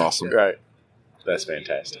 That's awesome. Right. That's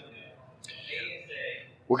fantastic.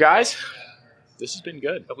 Well, guys, this has been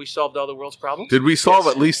good. Have we solved all the world's problems? Did we solve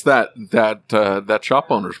at least that shop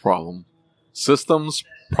owner's problem? Systems,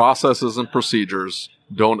 processes, and procedures.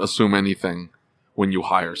 Don't assume anything when you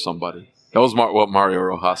hire somebody. That was what Mario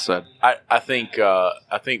Rojas said. I think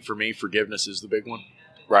for me, forgiveness is the big one,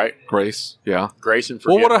 right? Grace, yeah. Grace and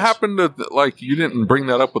Well, forgiveness. what happened to you didn't bring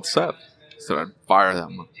that up with Seth? So I'd fire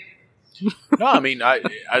them. No, I mean I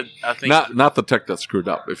think not the tech that screwed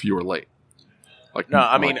up. If you were late, my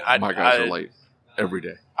guys are late every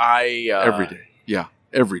day. Every day, yeah,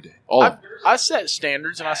 every day. All of them. I set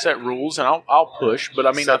standards and I set rules and I'll push, but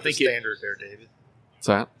I mean I think the standard there, David. What's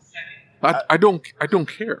that? I don't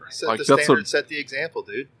care. Set the standard, set the example,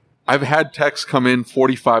 dude. I've had techs come in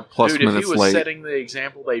 45 plus minutes late. If he was setting the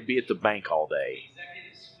example, they'd be at the bank all day.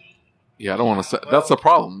 Yeah, I don't want to say. That's the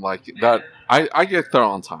problem. Like that, I get there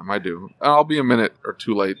on time. I do. I'll be a minute or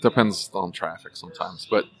two late. Depends on traffic sometimes.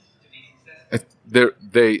 But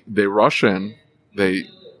they rush in. They,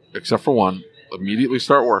 except for one, immediately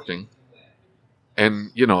start working.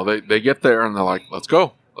 And they get there and they're like, "Let's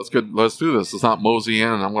go. Let's do this. Let's not mosey in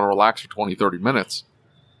and I'm going to relax for 20, 30 minutes."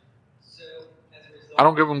 I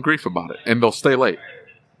don't give them grief about it. And they'll stay late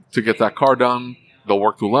to get that car done. They'll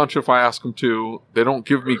work through lunch if I ask them to. They don't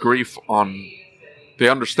give me grief they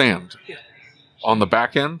understand. On the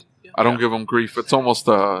back end, I don't give them grief. It's almost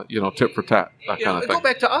tit for tat, that kind of thing. Go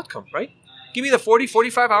back to outcome, right? Give me the 40,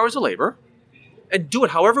 45 hours of labor and do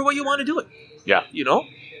it however way you want to do it. Yeah.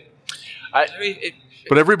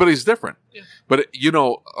 But everybody's different. Yeah. But,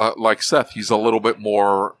 like Seth, he's a little bit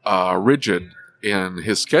more rigid in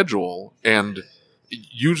his schedule. And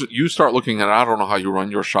you start looking at, I don't know how you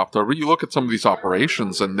run your shop, but you look at some of these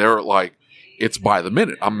operations and they're like, it's by the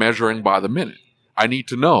minute. I'm measuring by the minute. I need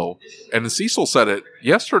to know. And Cecil said it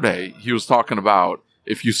yesterday. He was talking about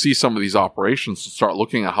if you see some of these operations, to start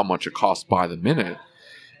looking at how much it costs by the minute.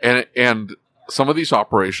 And some of these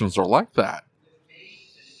operations are like that.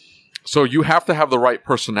 So you have to have the right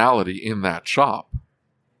personality in that shop.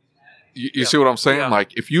 You see what I'm saying? Yeah.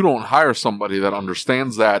 Like, if you don't hire somebody that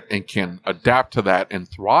understands that and can adapt to that and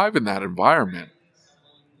thrive in that environment,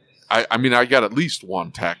 I got at least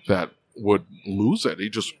one tech that would lose it.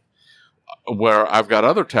 Where I've got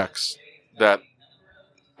other techs that,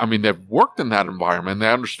 they've worked in that environment.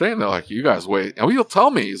 They understand. They're like, you guys wait. And he'll tell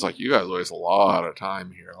me, he's like, you guys waste a lot of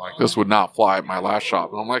time here. Like, this would not fly at my last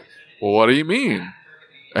shop. And I'm like, well, what do you mean?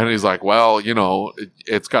 And he's like, well,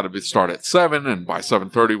 it's got to start at 7, and by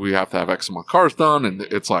 7:30 we have to have X amount of cars done. And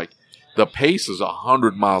it's like the pace is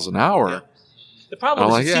 100 miles an hour. Yeah. The problem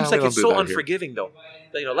is it seems like it's so unforgiving, though.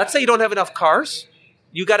 Let's say you don't have enough cars.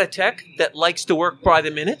 You got a tech that likes to work by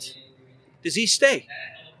the minute. Does he stay?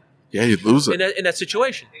 Yeah, you'd lose it. In that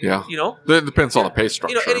situation. Yeah. It depends on the pay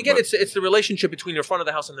structure. And again, it's the relationship between the front of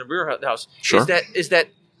the house and the rear of the house. Sure. Is that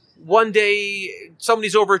one day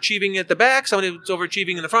somebody's overachieving at the back, somebody's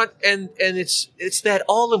overachieving in the front, and it's that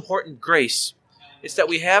all important grace. It's that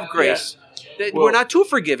we have grace. Yeah. That we're not too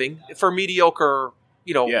forgiving for mediocre.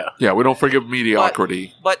 Yeah, we don't forgive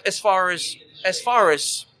mediocrity. But as far as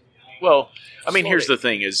well, here's the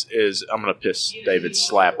thing: is I'm going to piss David's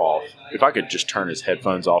slap off. If I could just turn his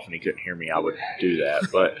headphones off and he couldn't hear me, I would do that.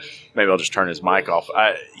 But maybe I'll just turn his mic off.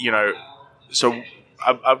 So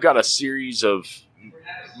I've got a series of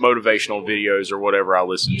motivational videos or whatever I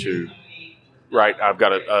listen to, right? I've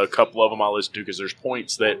got a couple of them I listen to because there's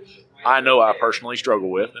points that I know I personally struggle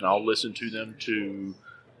with, and I'll listen to them to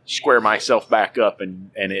square myself back up,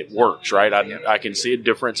 and it works, right? I can see a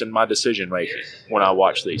difference in my decision making when I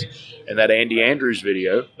watch these. And that Andy Andrews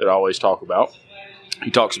video that I always talk about, he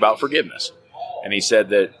talks about forgiveness. And he said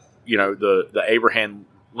that, the Abraham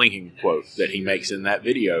Lincoln quote that he makes in that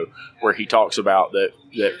video, where he talks about that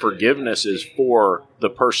forgiveness is for the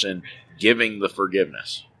person giving the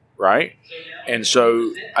forgiveness, right? And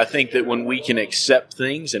so I think that when we can accept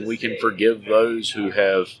things and we can forgive those who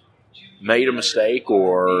have made a mistake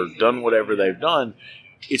or done whatever they've done,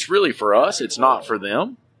 it's really for us, it's not for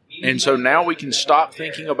them. And so now we can stop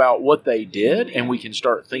thinking about what they did and we can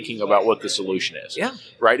start thinking about what the solution is. Yeah.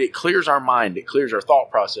 Right? It clears our mind. It clears our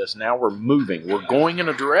thought process. Now we're moving. We're going in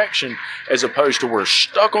a direction as opposed to we're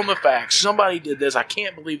stuck on the facts. Somebody did this. I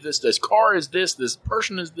can't believe this. This car is this. This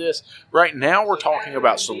person is this. Right now we're talking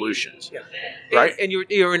about solutions. Yeah. Right? And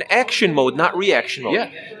you're in action mode, not reaction mode.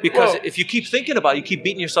 Yeah. Because if you keep thinking about it, you keep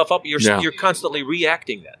beating yourself up, you're constantly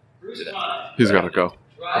reacting to that. He's got to go.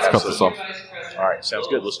 Let's cut this off. All right. Sounds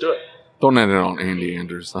good. Let's do it. Don't end it on Andy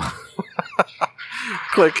Andrews, though.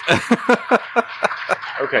 Click.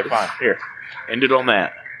 Okay, fine. Here. End it on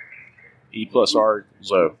that. E plus R,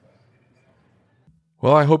 Zo.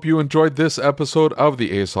 Well, I hope you enjoyed this episode of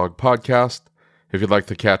the ASOG podcast. If you'd like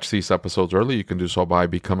to catch these episodes early, you can do so by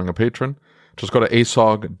becoming a patron. Just go to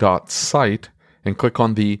asog.site and click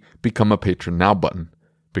on the Become a Patron Now button.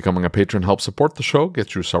 Becoming a patron helps support the show,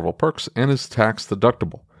 gets you several perks, and is tax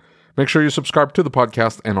deductible. Make sure you subscribe to the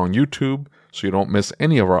podcast and on YouTube so you don't miss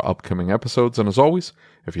any of our upcoming episodes. And as always,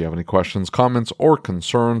 if you have any questions, comments, or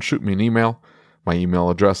concerns, shoot me an email. My email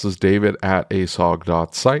address is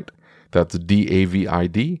david@asog.site. That's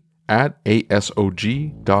DAVID @ASOG.SITE.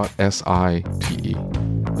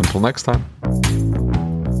 Until next time.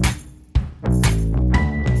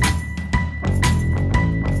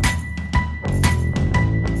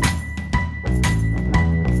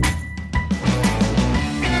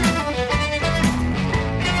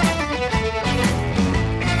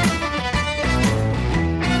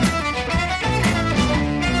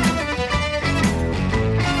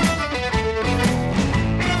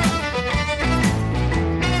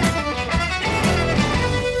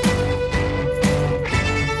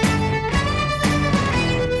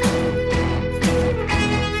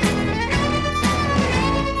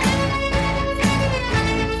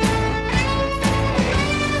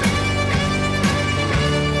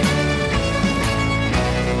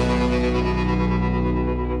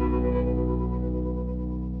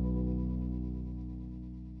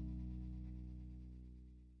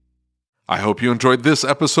 I hope you enjoyed this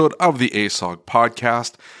episode of the ASOG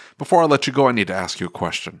podcast. Before I let you go, I need to ask you a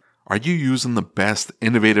question. Are you using the best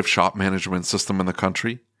innovative shop management system in the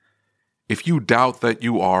country? If you doubt that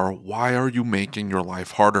you are, why are you making your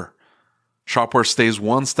life harder? Shopware stays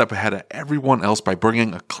one step ahead of everyone else by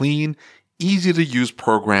bringing a clean, easy-to-use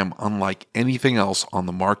program unlike anything else on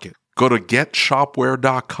the market. Go to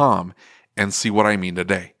getshopware.com and see what I mean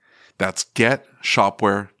today. That's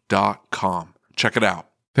getshopware.com. Check it out.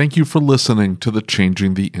 Thank you for listening to the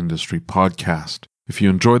Changing the Industry podcast. If you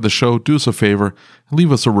enjoyed the show, do us a favor and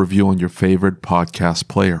leave us a review on your favorite podcast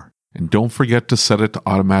player. And don't forget to set it to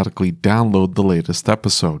automatically download the latest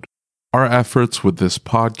episode. Our efforts with this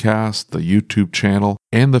podcast, the YouTube channel,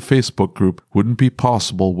 and the Facebook group wouldn't be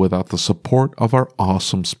possible without the support of our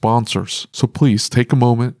awesome sponsors. So please take a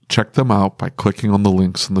moment, check them out by clicking on the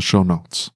links in the show notes.